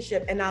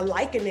relationship. And I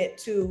liken it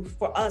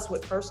for us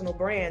with personal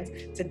brands,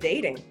 to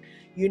dating.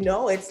 You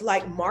know, it's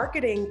like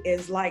marketing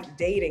is like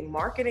dating.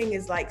 Marketing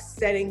is like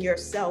setting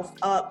yourself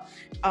up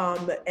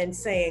and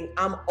saying,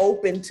 I'm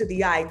open to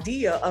the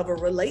idea of a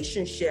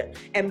relationship.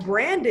 And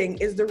branding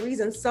is the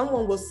reason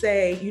someone will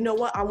say, you know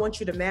what, I want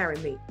you to marry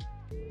me.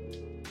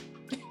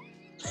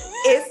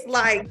 It's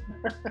like,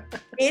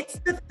 it's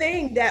the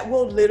thing that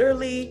will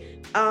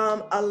literally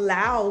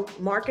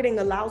marketing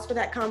allows for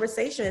that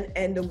conversation.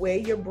 And the way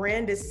your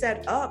brand is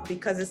set up,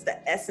 because it's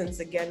the essence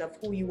again of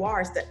who you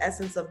are, it's the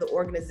essence of the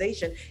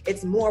organization.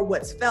 It's more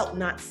what's felt,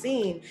 not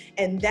seen.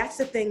 And that's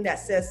the thing that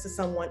says to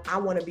someone, I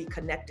want to be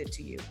connected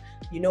to you.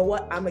 You know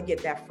what? I'm gonna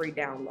get that free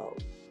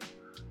download.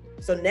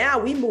 So now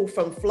we move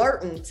from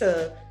flirting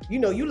to, you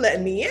know, you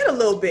letting me in a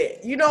little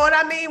bit. You know what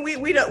I mean?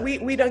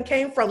 We done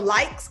came from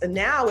likes, and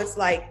now it's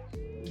like,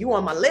 you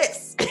on my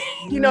list.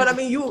 You know what I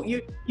mean?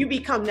 You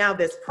become now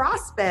this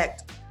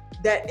prospect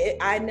that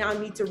I now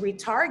need to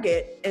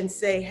retarget and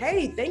say,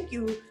 hey, thank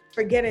you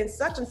for getting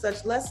such and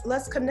such.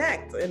 Let's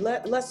connect and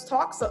let's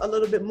talk a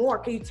little bit more.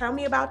 Can you tell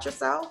me about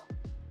yourself?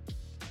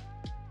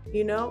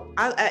 You know,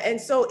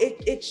 and so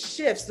it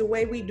shifts the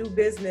way we do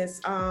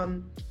business.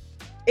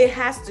 It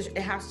has to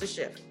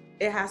shift.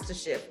 It has to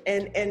shift.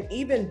 And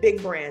even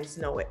big brands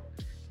know it.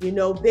 You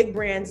know, big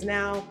brands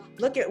now,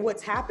 look at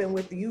what's happened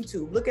with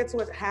YouTube. Look at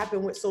what's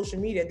happened with social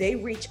media. They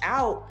reach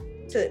out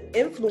to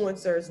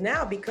influencers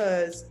now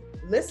because,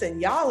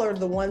 listen, y'all are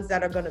the ones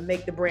that are going to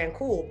make the brand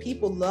cool.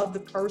 People love the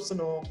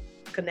personal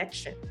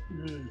connection.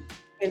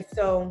 And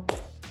so,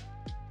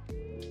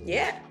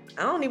 yeah,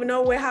 I don't even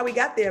know how we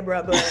got there,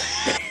 bro.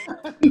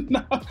 But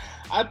no,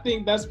 I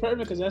think that's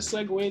perfect because that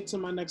segued to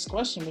my next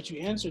question, which you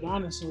answered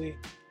honestly,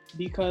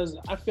 because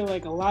I feel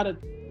like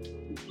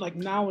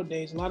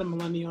nowadays, a lot of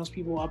millennials,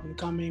 people up and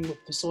coming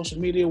with the social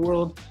media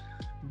world,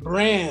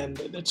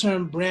 the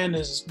term brand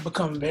has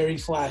become very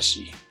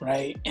flashy,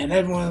 right? And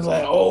everyone's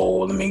like, oh,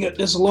 let me get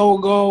this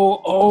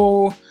logo.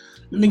 Oh,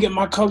 let me get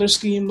my color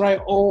scheme right.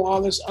 Oh,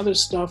 all this other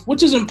stuff,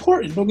 which is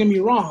important. Don't get me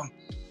wrong.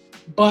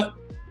 But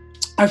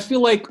I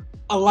feel like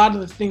a lot of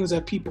the things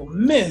that people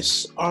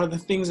miss are the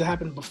things that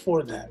happened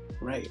before that,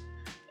 right?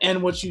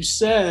 And what you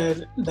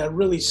said that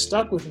really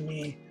stuck with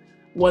me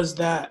was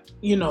that,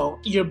 you know,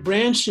 your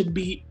brand should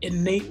be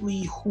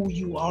innately who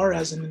you are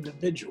as an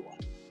individual.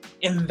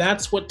 And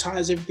that's what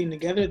ties everything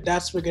together.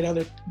 That's what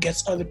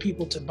gets other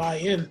people to buy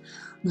in.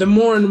 The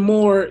more and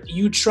more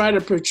you try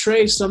to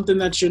portray something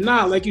that you're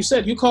not, like you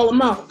said, you call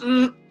them out.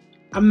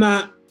 I'm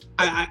not,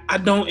 I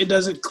don't, it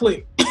doesn't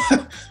click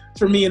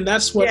for me. And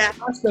that's what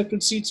I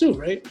could see too,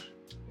 right?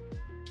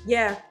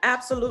 Yeah,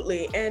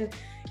 absolutely. And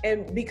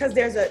because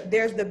there's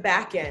the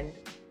back end.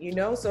 You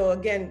know, so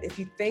again, if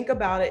you think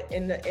about it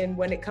in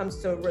when it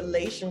comes to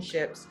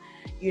relationships,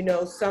 you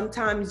know,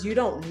 sometimes you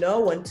don't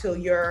know until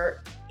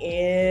you're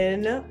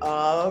in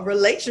a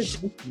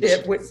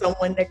relationship with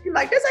someone that you're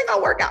like, this ain't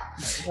gonna work out.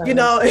 You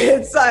know,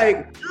 it's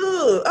like,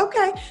 ooh,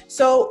 okay.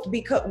 So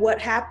because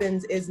what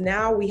happens is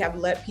now we have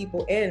let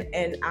people in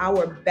and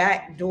our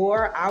back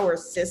door, our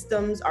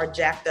systems are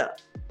jacked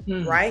up,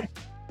 right?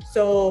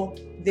 So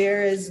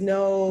there is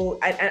no,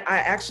 I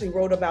actually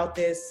wrote about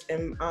this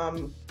and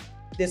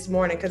this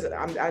morning because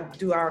I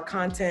do our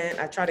content.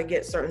 I try to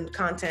get certain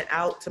content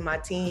out to my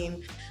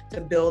team to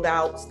build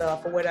out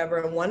stuff or whatever.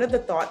 And one of the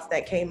thoughts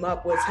that came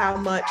up was how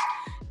much,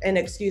 and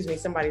excuse me,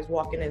 somebody's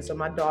walking in, so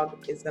my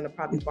dog is going to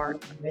probably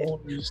bark a bit.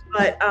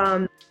 But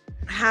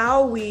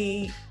how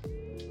we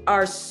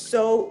are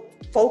so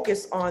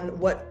focus on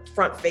what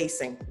front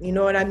facing, you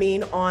know what I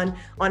mean? On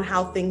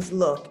how things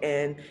look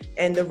and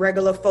the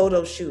regular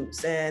photo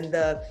shoots and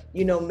the,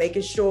 you know,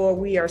 making sure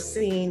we are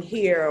seen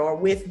here or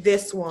with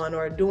this one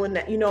or doing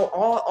that, you know,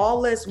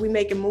 all this, we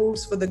making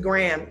moves for the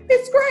gram.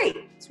 It's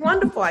great. It's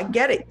wonderful. I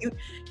get it.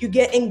 You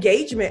get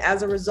engagement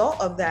as a result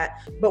of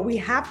that, but we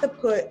have to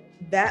put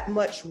that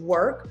much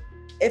work,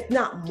 if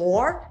not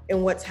more,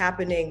 in what's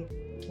happening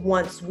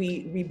once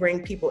we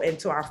bring people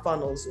into our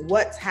funnels,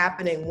 what's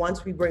happening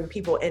once we bring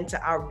people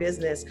into our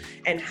business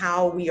and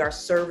how we are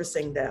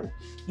servicing them.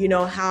 You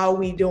know, how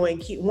we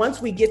doing, once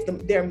we get them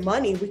their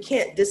money, we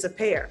can't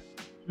disappear.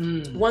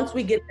 Once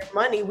we get their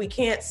money, we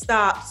can't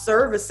stop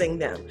servicing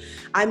them.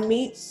 I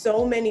meet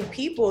so many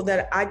people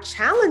that I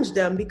challenge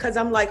them because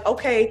I'm like,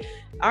 okay,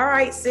 all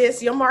right,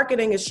 sis, your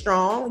marketing is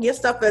strong. Your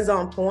stuff is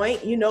on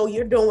point. You know,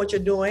 you're doing what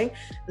you're doing.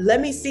 Let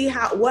me see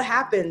what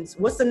happens.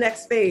 What's the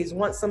next phase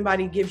once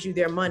somebody gives you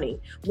their money?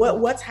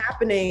 What's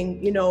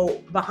happening, you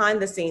know, behind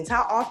the scenes?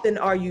 How often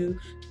are you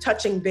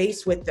touching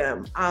base with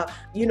them?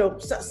 You know,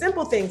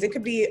 simple things. It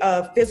could be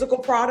a physical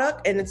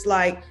product and it's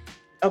like,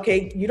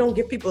 okay, you don't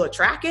give people a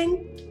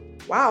tracking?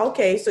 Wow,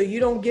 okay, so you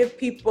don't give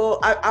people,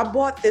 I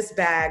bought this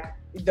bag,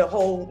 the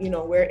whole, you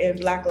know, we're in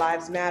Black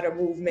Lives Matter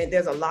movement.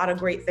 There's a lot of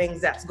great things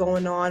that's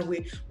going on.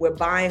 We're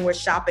buying, we're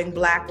shopping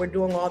Black, we're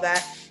doing all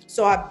that.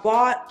 So I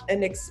bought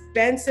an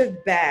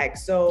expensive bag.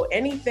 So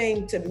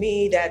anything to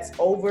me that's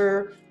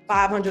over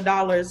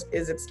 $500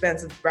 is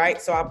expensive,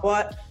 right? So I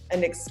bought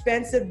an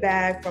expensive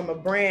bag from a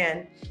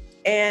brand.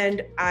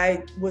 And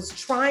I was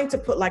trying to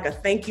put like a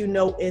thank you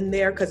note in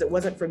there because it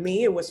wasn't for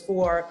me. It was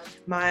for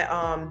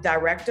my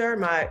director,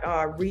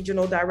 my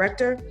regional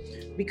director,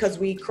 because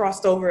we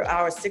crossed over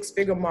our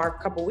 6-figure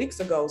mark a couple weeks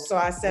ago. So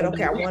I said,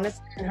 okay, I want to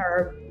send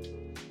her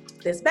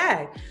this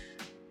bag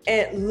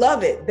and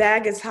love it.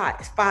 Bag is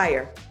hot,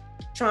 fire.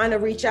 Trying to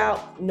reach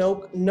out,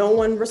 no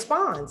one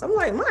responds. I'm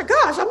like, my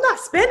gosh, I'm not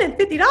spending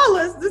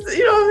 $50. This,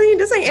 you know what I mean?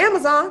 This ain't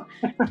Amazon.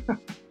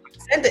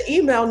 Send the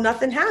email,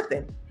 nothing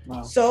happened.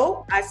 Wow.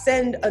 So I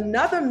send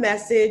another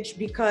message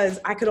because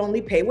I could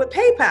only pay with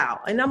PayPal.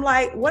 And I'm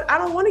like, what? I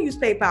don't want to use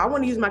PayPal. I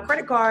want to use my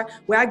credit card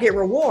where I get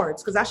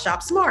rewards because I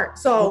shop smart.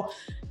 So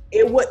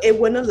it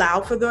wouldn't allow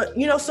for the,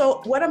 you know,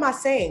 so what am I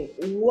saying?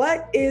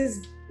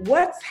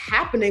 What's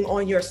happening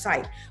on your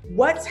site?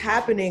 What's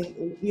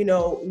happening, you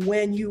know,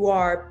 when you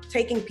are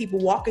taking people,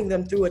 walking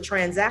them through a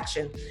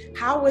transaction?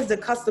 How is the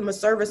customer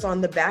service on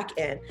the back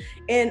end?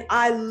 And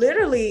I'm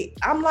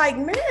like,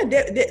 man,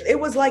 it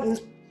was like,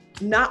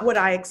 not what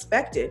I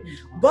expected,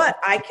 but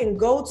I can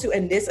go to,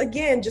 and this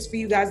again, just for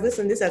you guys,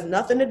 listen, this has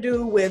nothing to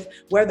do with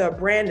whether a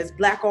brand is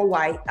Black or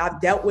white.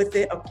 I've dealt with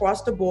it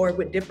across the board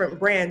with different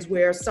brands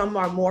where some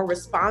are more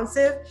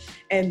responsive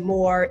and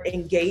more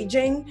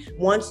engaging.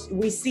 Once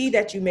we see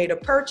that you made a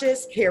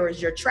purchase, here is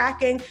your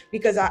tracking,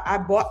 because I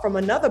bought from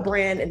another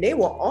brand and they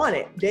were on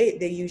it. They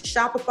use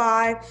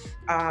Shopify.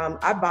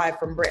 I buy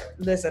from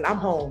listen, I'm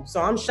home, so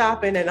I'm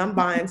shopping and I'm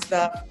buying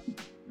stuff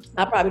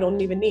I probably don't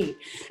even need.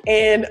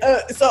 And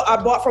so I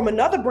bought from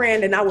another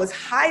brand and I was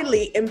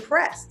highly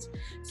impressed.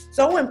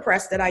 So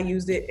impressed that I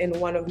used it in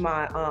one of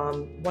my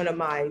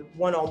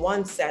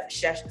one-on-one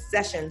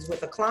sessions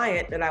with a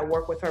client that I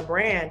work with her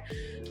brand,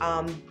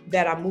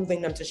 that I'm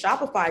moving them to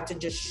Shopify to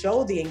just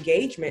show the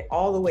engagement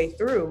all the way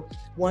through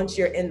once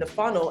you're in the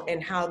funnel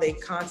and how they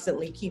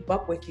constantly keep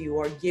up with you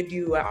or give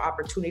you an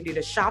opportunity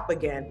to shop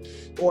again,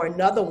 or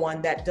another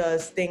one that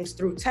does things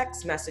through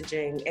text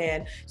messaging.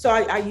 And so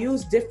I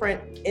use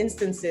different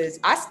instances.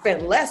 I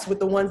spent less with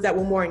the ones that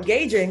were more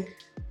engaging,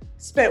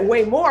 spent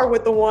way more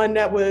with the one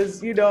that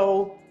was, you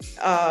know,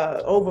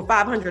 over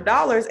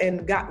 $500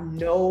 and got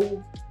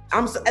no.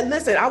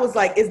 Listen, I was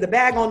like, is the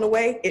bag on the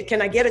way? Can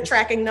I get a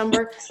tracking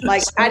number?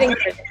 Like, I didn't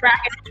get a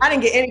tracking. I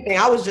didn't get anything.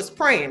 I was just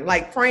praying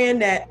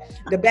that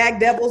the bag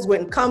devils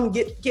wouldn't come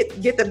get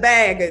the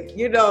bag. And,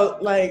 you know,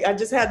 like I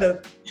just had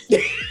to,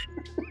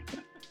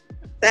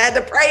 I had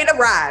to pray it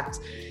arrived,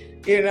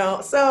 you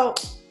know? So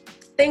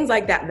things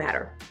like that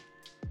matter.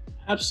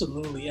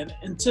 Absolutely.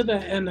 And to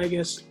that end, I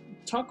guess,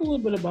 talk a little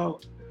bit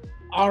about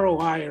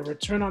ROI, or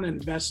return on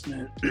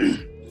investment,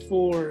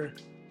 for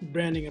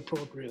branding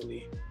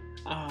appropriately.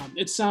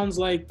 It sounds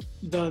like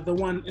the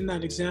one in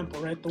that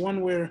example, right? The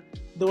one where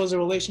there was a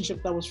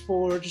relationship that was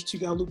forged, you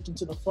got looped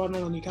into the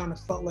funnel and you kind of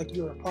felt like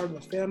you were a part of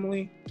the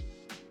family.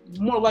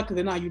 More likely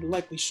than not, you'd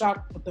likely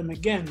shop with them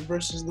again,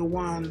 versus the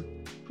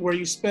one where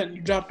you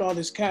dropped all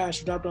this cash,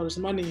 you dropped all this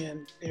money,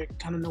 and they're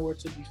kind of nowhere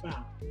to be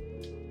found.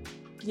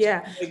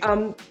 Yeah.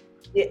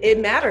 It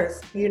matters,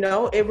 you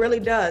know, it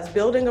really does.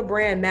 Building a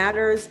brand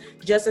matters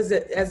just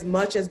as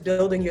much as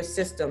building your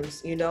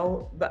systems, you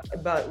know,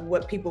 but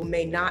what people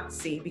may not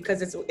see,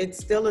 because it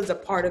still is a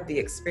part of the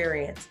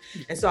experience.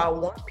 And so I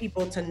want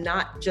people to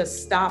not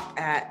just stop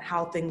at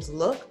how things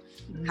look,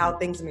 how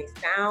things may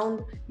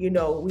sound. You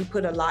know, we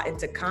put a lot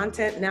into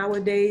content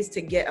nowadays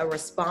to get a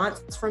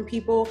response from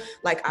people.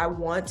 Like, I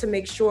want to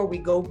make sure we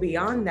go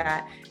beyond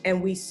that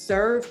and we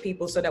serve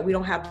people so that we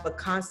don't have a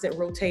constant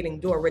rotating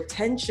door.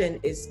 Retention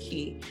is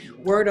key.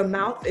 Word of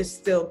mouth is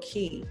still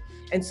key.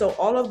 And so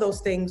all of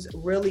those things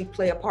really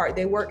play a part.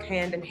 They work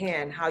hand in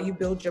hand. How you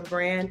build your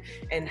brand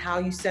and how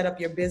you set up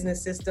your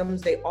business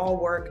systems, they all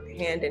work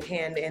hand in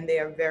hand, and they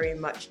are very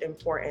much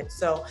important.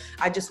 So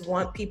I just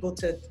want people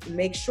to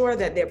make sure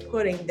that they're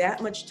putting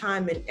that much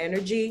time and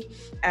energy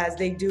as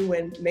they do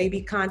in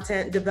maybe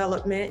content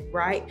development,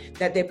 right?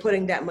 That they're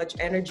putting that much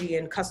energy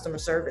in customer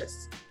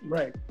service.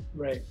 Right.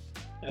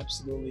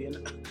 Absolutely.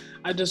 And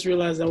I just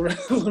realized that we're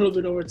a little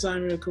bit over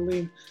time here,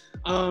 Coleen.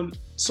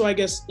 So I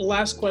guess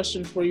last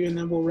question for you, and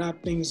then we'll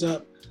wrap things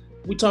up.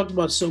 We talked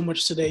about so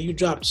much today. You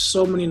dropped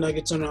so many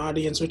nuggets on our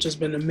audience, which has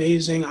been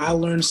amazing. I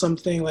learned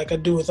something like I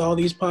do with all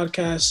these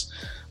podcasts.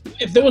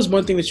 If there was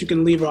one thing that you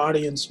can leave our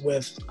audience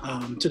with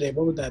today,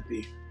 what would that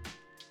be?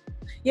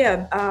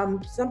 Yeah,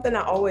 something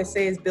I always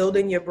say is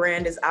building your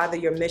brand is either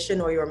your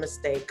mission or your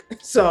mistake.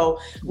 So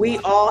we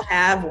all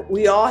have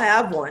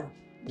one.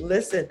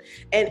 Listen,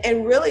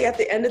 and really at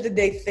the end of the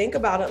day, think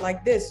about it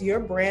like this. Your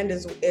brand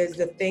is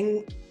the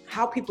thing,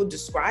 how people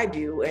describe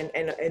you, and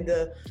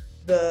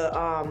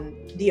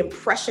the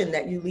impression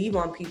that you leave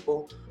on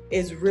people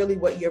is really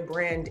what your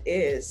brand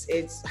is.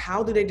 It's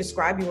how do they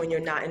describe you when you're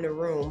not in the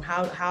room?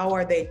 How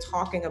are they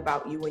talking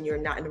about you when you're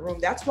not in the room?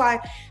 That's why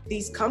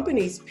these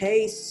companies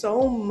pay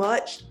so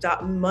much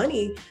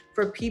money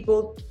for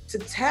people to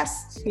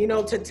test,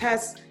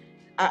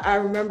 I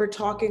remember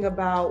talking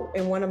about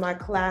in one of my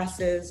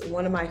classes,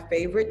 one of my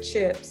favorite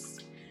chips,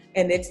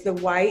 and it's the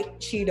white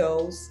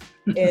Cheetos,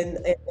 and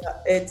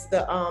it's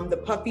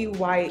the puffy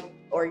white,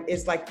 or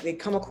it's like they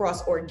come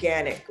across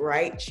organic,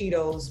 right?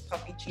 Cheetos,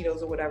 puffy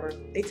Cheetos or whatever.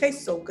 They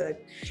taste so good.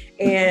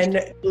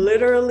 And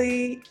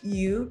literally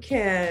you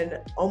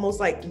can almost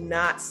like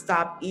not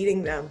stop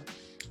eating them.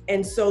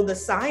 And so the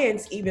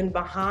science even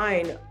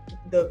behind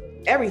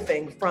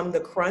everything from the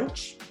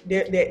crunch,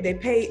 they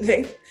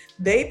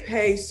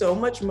pay so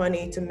much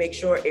money to make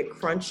sure it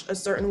crunch a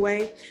certain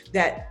way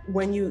that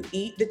when you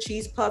eat the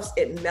cheese puffs,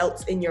 it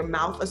melts in your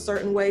mouth a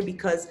certain way,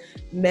 because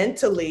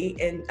mentally,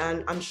 and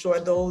I'm sure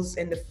those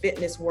in the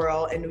fitness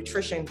world and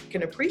nutrition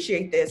can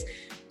appreciate this,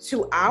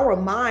 to our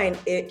mind,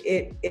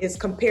 it is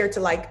compared to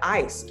like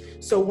ice.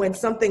 So when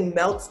something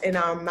melts in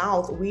our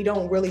mouth, we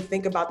don't really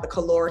think about the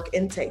caloric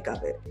intake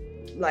of it,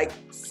 like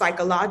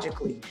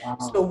psychologically. Wow.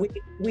 So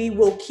we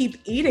will keep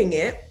eating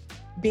it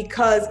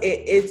because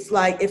it's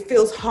like, it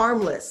feels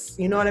harmless.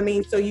 You know what I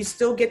mean? So you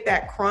still get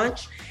that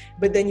crunch,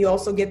 but then you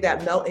also get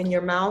that melt in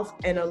your mouth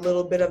and a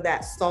little bit of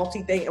that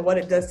salty thing, and what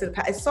it does to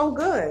the it's so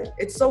good.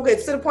 It's so good.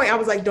 It's to the point I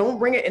was like, don't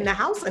bring it in the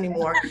house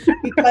anymore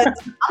because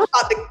I'm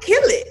about to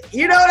kill it.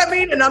 You know what I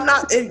mean? And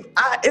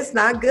it's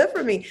not good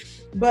for me.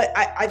 But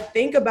I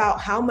think about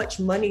how much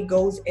money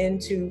goes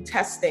into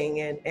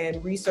testing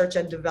and research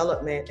and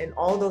development and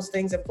all those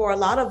things. And for a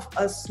lot of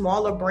us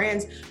smaller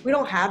brands, we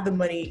don't have the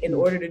money in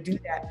order to do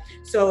that.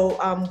 So,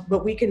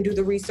 but we can do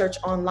the research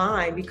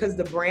online, because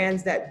the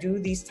brands that do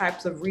these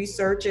types of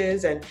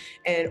researches and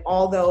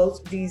all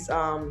these,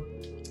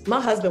 my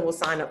husband will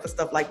sign up for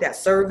stuff like that,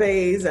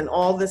 surveys and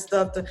all this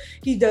stuff.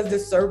 He does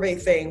this survey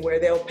thing where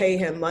they'll pay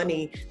him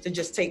money to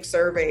just take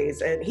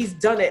surveys. And he's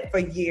done it for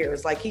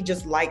years. Like, he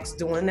just likes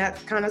doing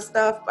that kind of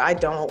stuff. I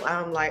don't.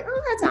 I'm like, I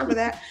don't have time for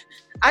that.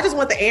 I just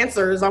want the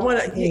answers. I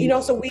want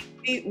to, so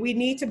we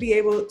need to be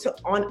able to,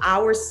 on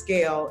our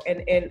scale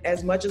and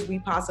as much as we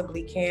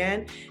possibly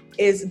can,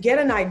 is get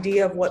an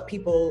idea of what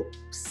people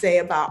say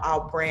about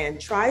our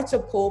brand. Try to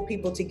pull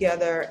people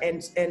together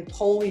and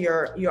poll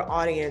your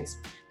audience.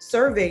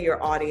 Survey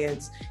your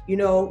audience,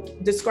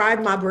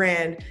 describe my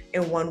brand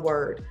in one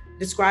word,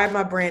 describe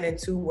my brand in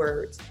 2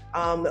 words.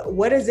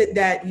 What is it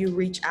that you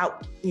reach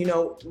out,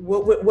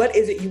 what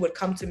is it you would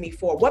come to me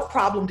for? What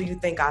problem do you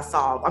think I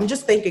solve? I'm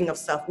just thinking of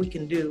stuff we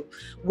can do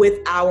with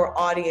our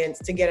audience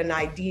to get an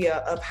idea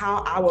of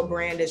how our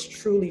brand is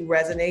truly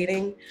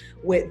resonating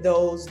with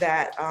those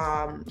that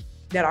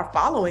are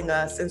following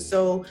us. And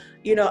so,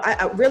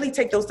 I really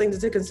take those things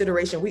into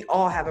consideration. We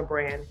all have a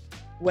brand,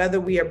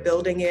 whether we are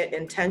building it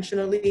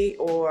intentionally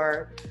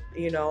or,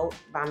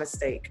 by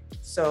mistake.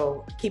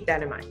 So keep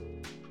that in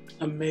mind.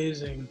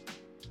 Amazing,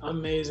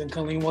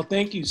 Coleen. Well,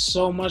 thank you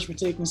so much for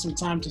taking some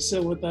time to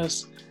sit with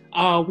us.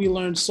 We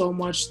learned so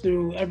much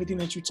through everything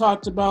that you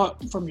talked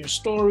about, from your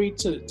story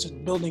to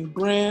building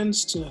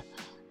brands to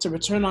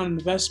return on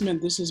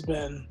investment. This has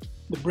been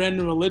the brand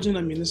new religion.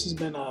 I mean, this has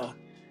been a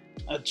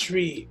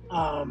treat.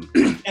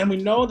 And we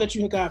know that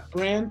you got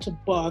Brand to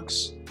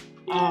Bucks.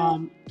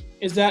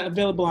 Is that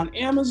available on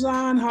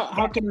Amazon?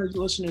 How can our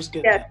listeners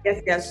get that?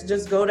 Yes.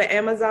 Just go to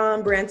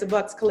Amazon, Brand to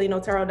Bucks,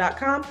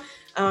 ColeenOtero.com.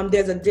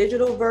 There's a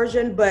digital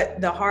version, but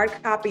the hard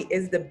copy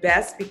is the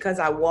best because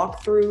I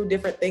walk through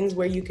different things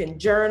where you can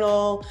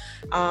journal,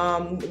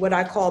 what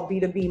I call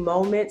B2B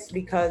moments,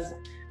 because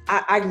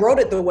I wrote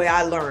it the way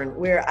I learned,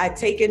 where I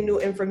take in new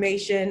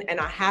information and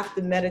I have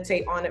to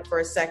meditate on it for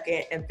a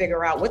second and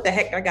figure out what the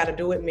heck I got to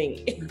do with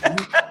me.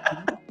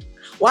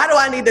 Why do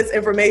I need this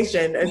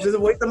information? It's just a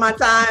waste of my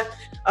time.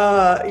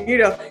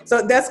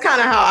 So that's kind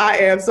of how I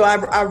am. So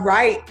I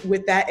write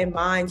with that in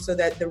mind so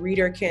that the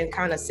reader can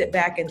kind of sit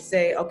back and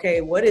say,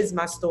 okay, what is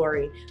my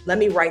story? Let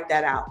me write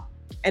that out.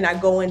 And I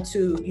go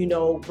into,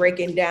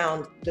 breaking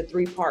down the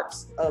 3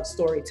 parts of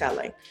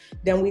storytelling.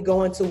 Then we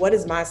go into what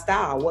is my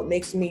style? What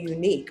makes me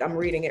unique? I'm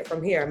reading it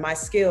from here. My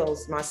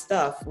skills, my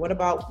stuff.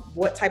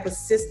 What type of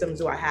systems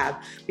do I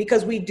have?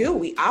 Because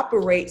we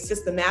operate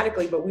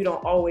systematically, but we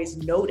don't always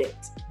note it.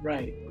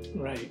 Right.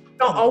 We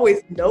don't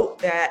always note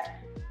that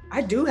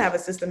I do have a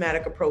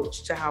systematic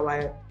approach to how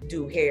I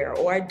do hair,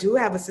 or I do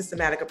have a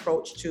systematic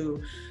approach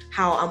to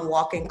how I'm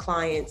walking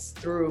clients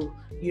through,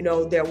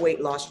 their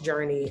weight loss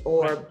journey,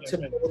 or to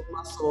build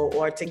muscle,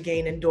 or to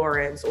gain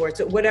endurance, or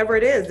to whatever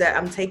it is that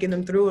I'm taking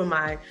them through in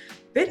my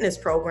fitness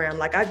program.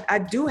 Like I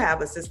do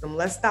have a system.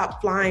 Let's stop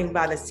flying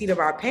by the seat of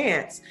our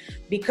pants,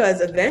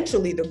 because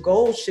eventually the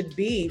goal should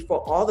be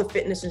for all the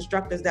fitness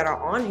instructors that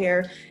are on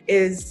here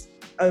is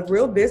a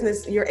real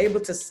business. You're able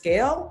to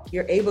scale,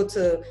 you're able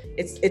to,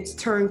 it's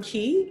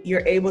turnkey,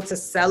 you're able to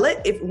sell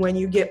it when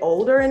you get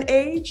older in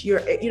age,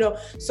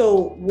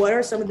 so what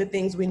are some of the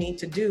things we need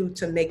to do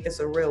to make this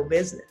a real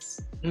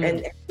business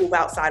and move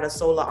outside of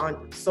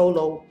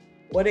solo,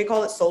 what do they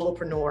call it?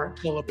 Solopreneur.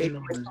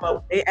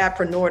 They add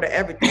preneur to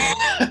everything.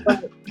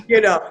 But,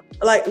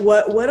 like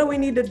what do we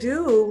need to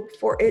do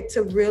for it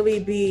to really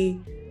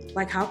be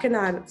like, how can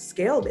I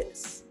scale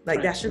this?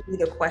 Like that should be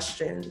the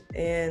question.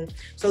 And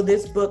so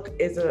this book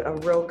is a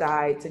real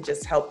guide to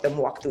just help them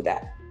walk through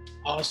that.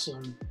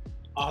 Awesome.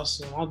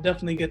 I'll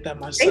definitely get that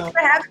myself. Thanks for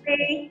having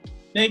me.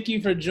 Thank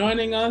you for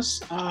joining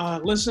us.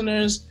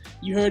 Listeners,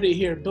 you heard it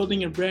here.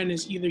 Building your brand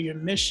is either your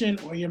mission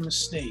or your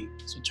mistake.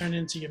 So turn it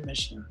into your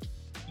mission.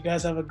 You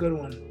guys have a good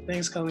one.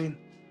 Thanks, Coleen.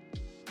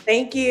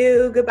 Thank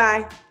you.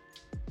 Goodbye.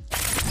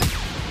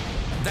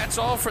 That's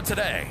all for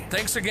today.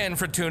 Thanks again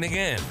for tuning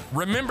in.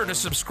 Remember to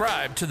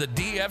subscribe to the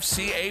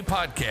DFCA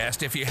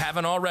podcast if you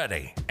haven't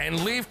already,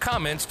 and leave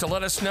comments to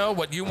let us know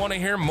what you want to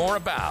hear more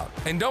about.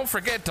 And don't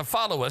forget to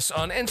follow us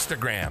on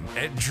Instagram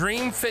at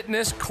Dream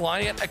Fitness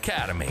Client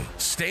Academy.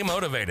 Stay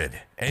motivated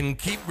and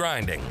keep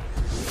grinding.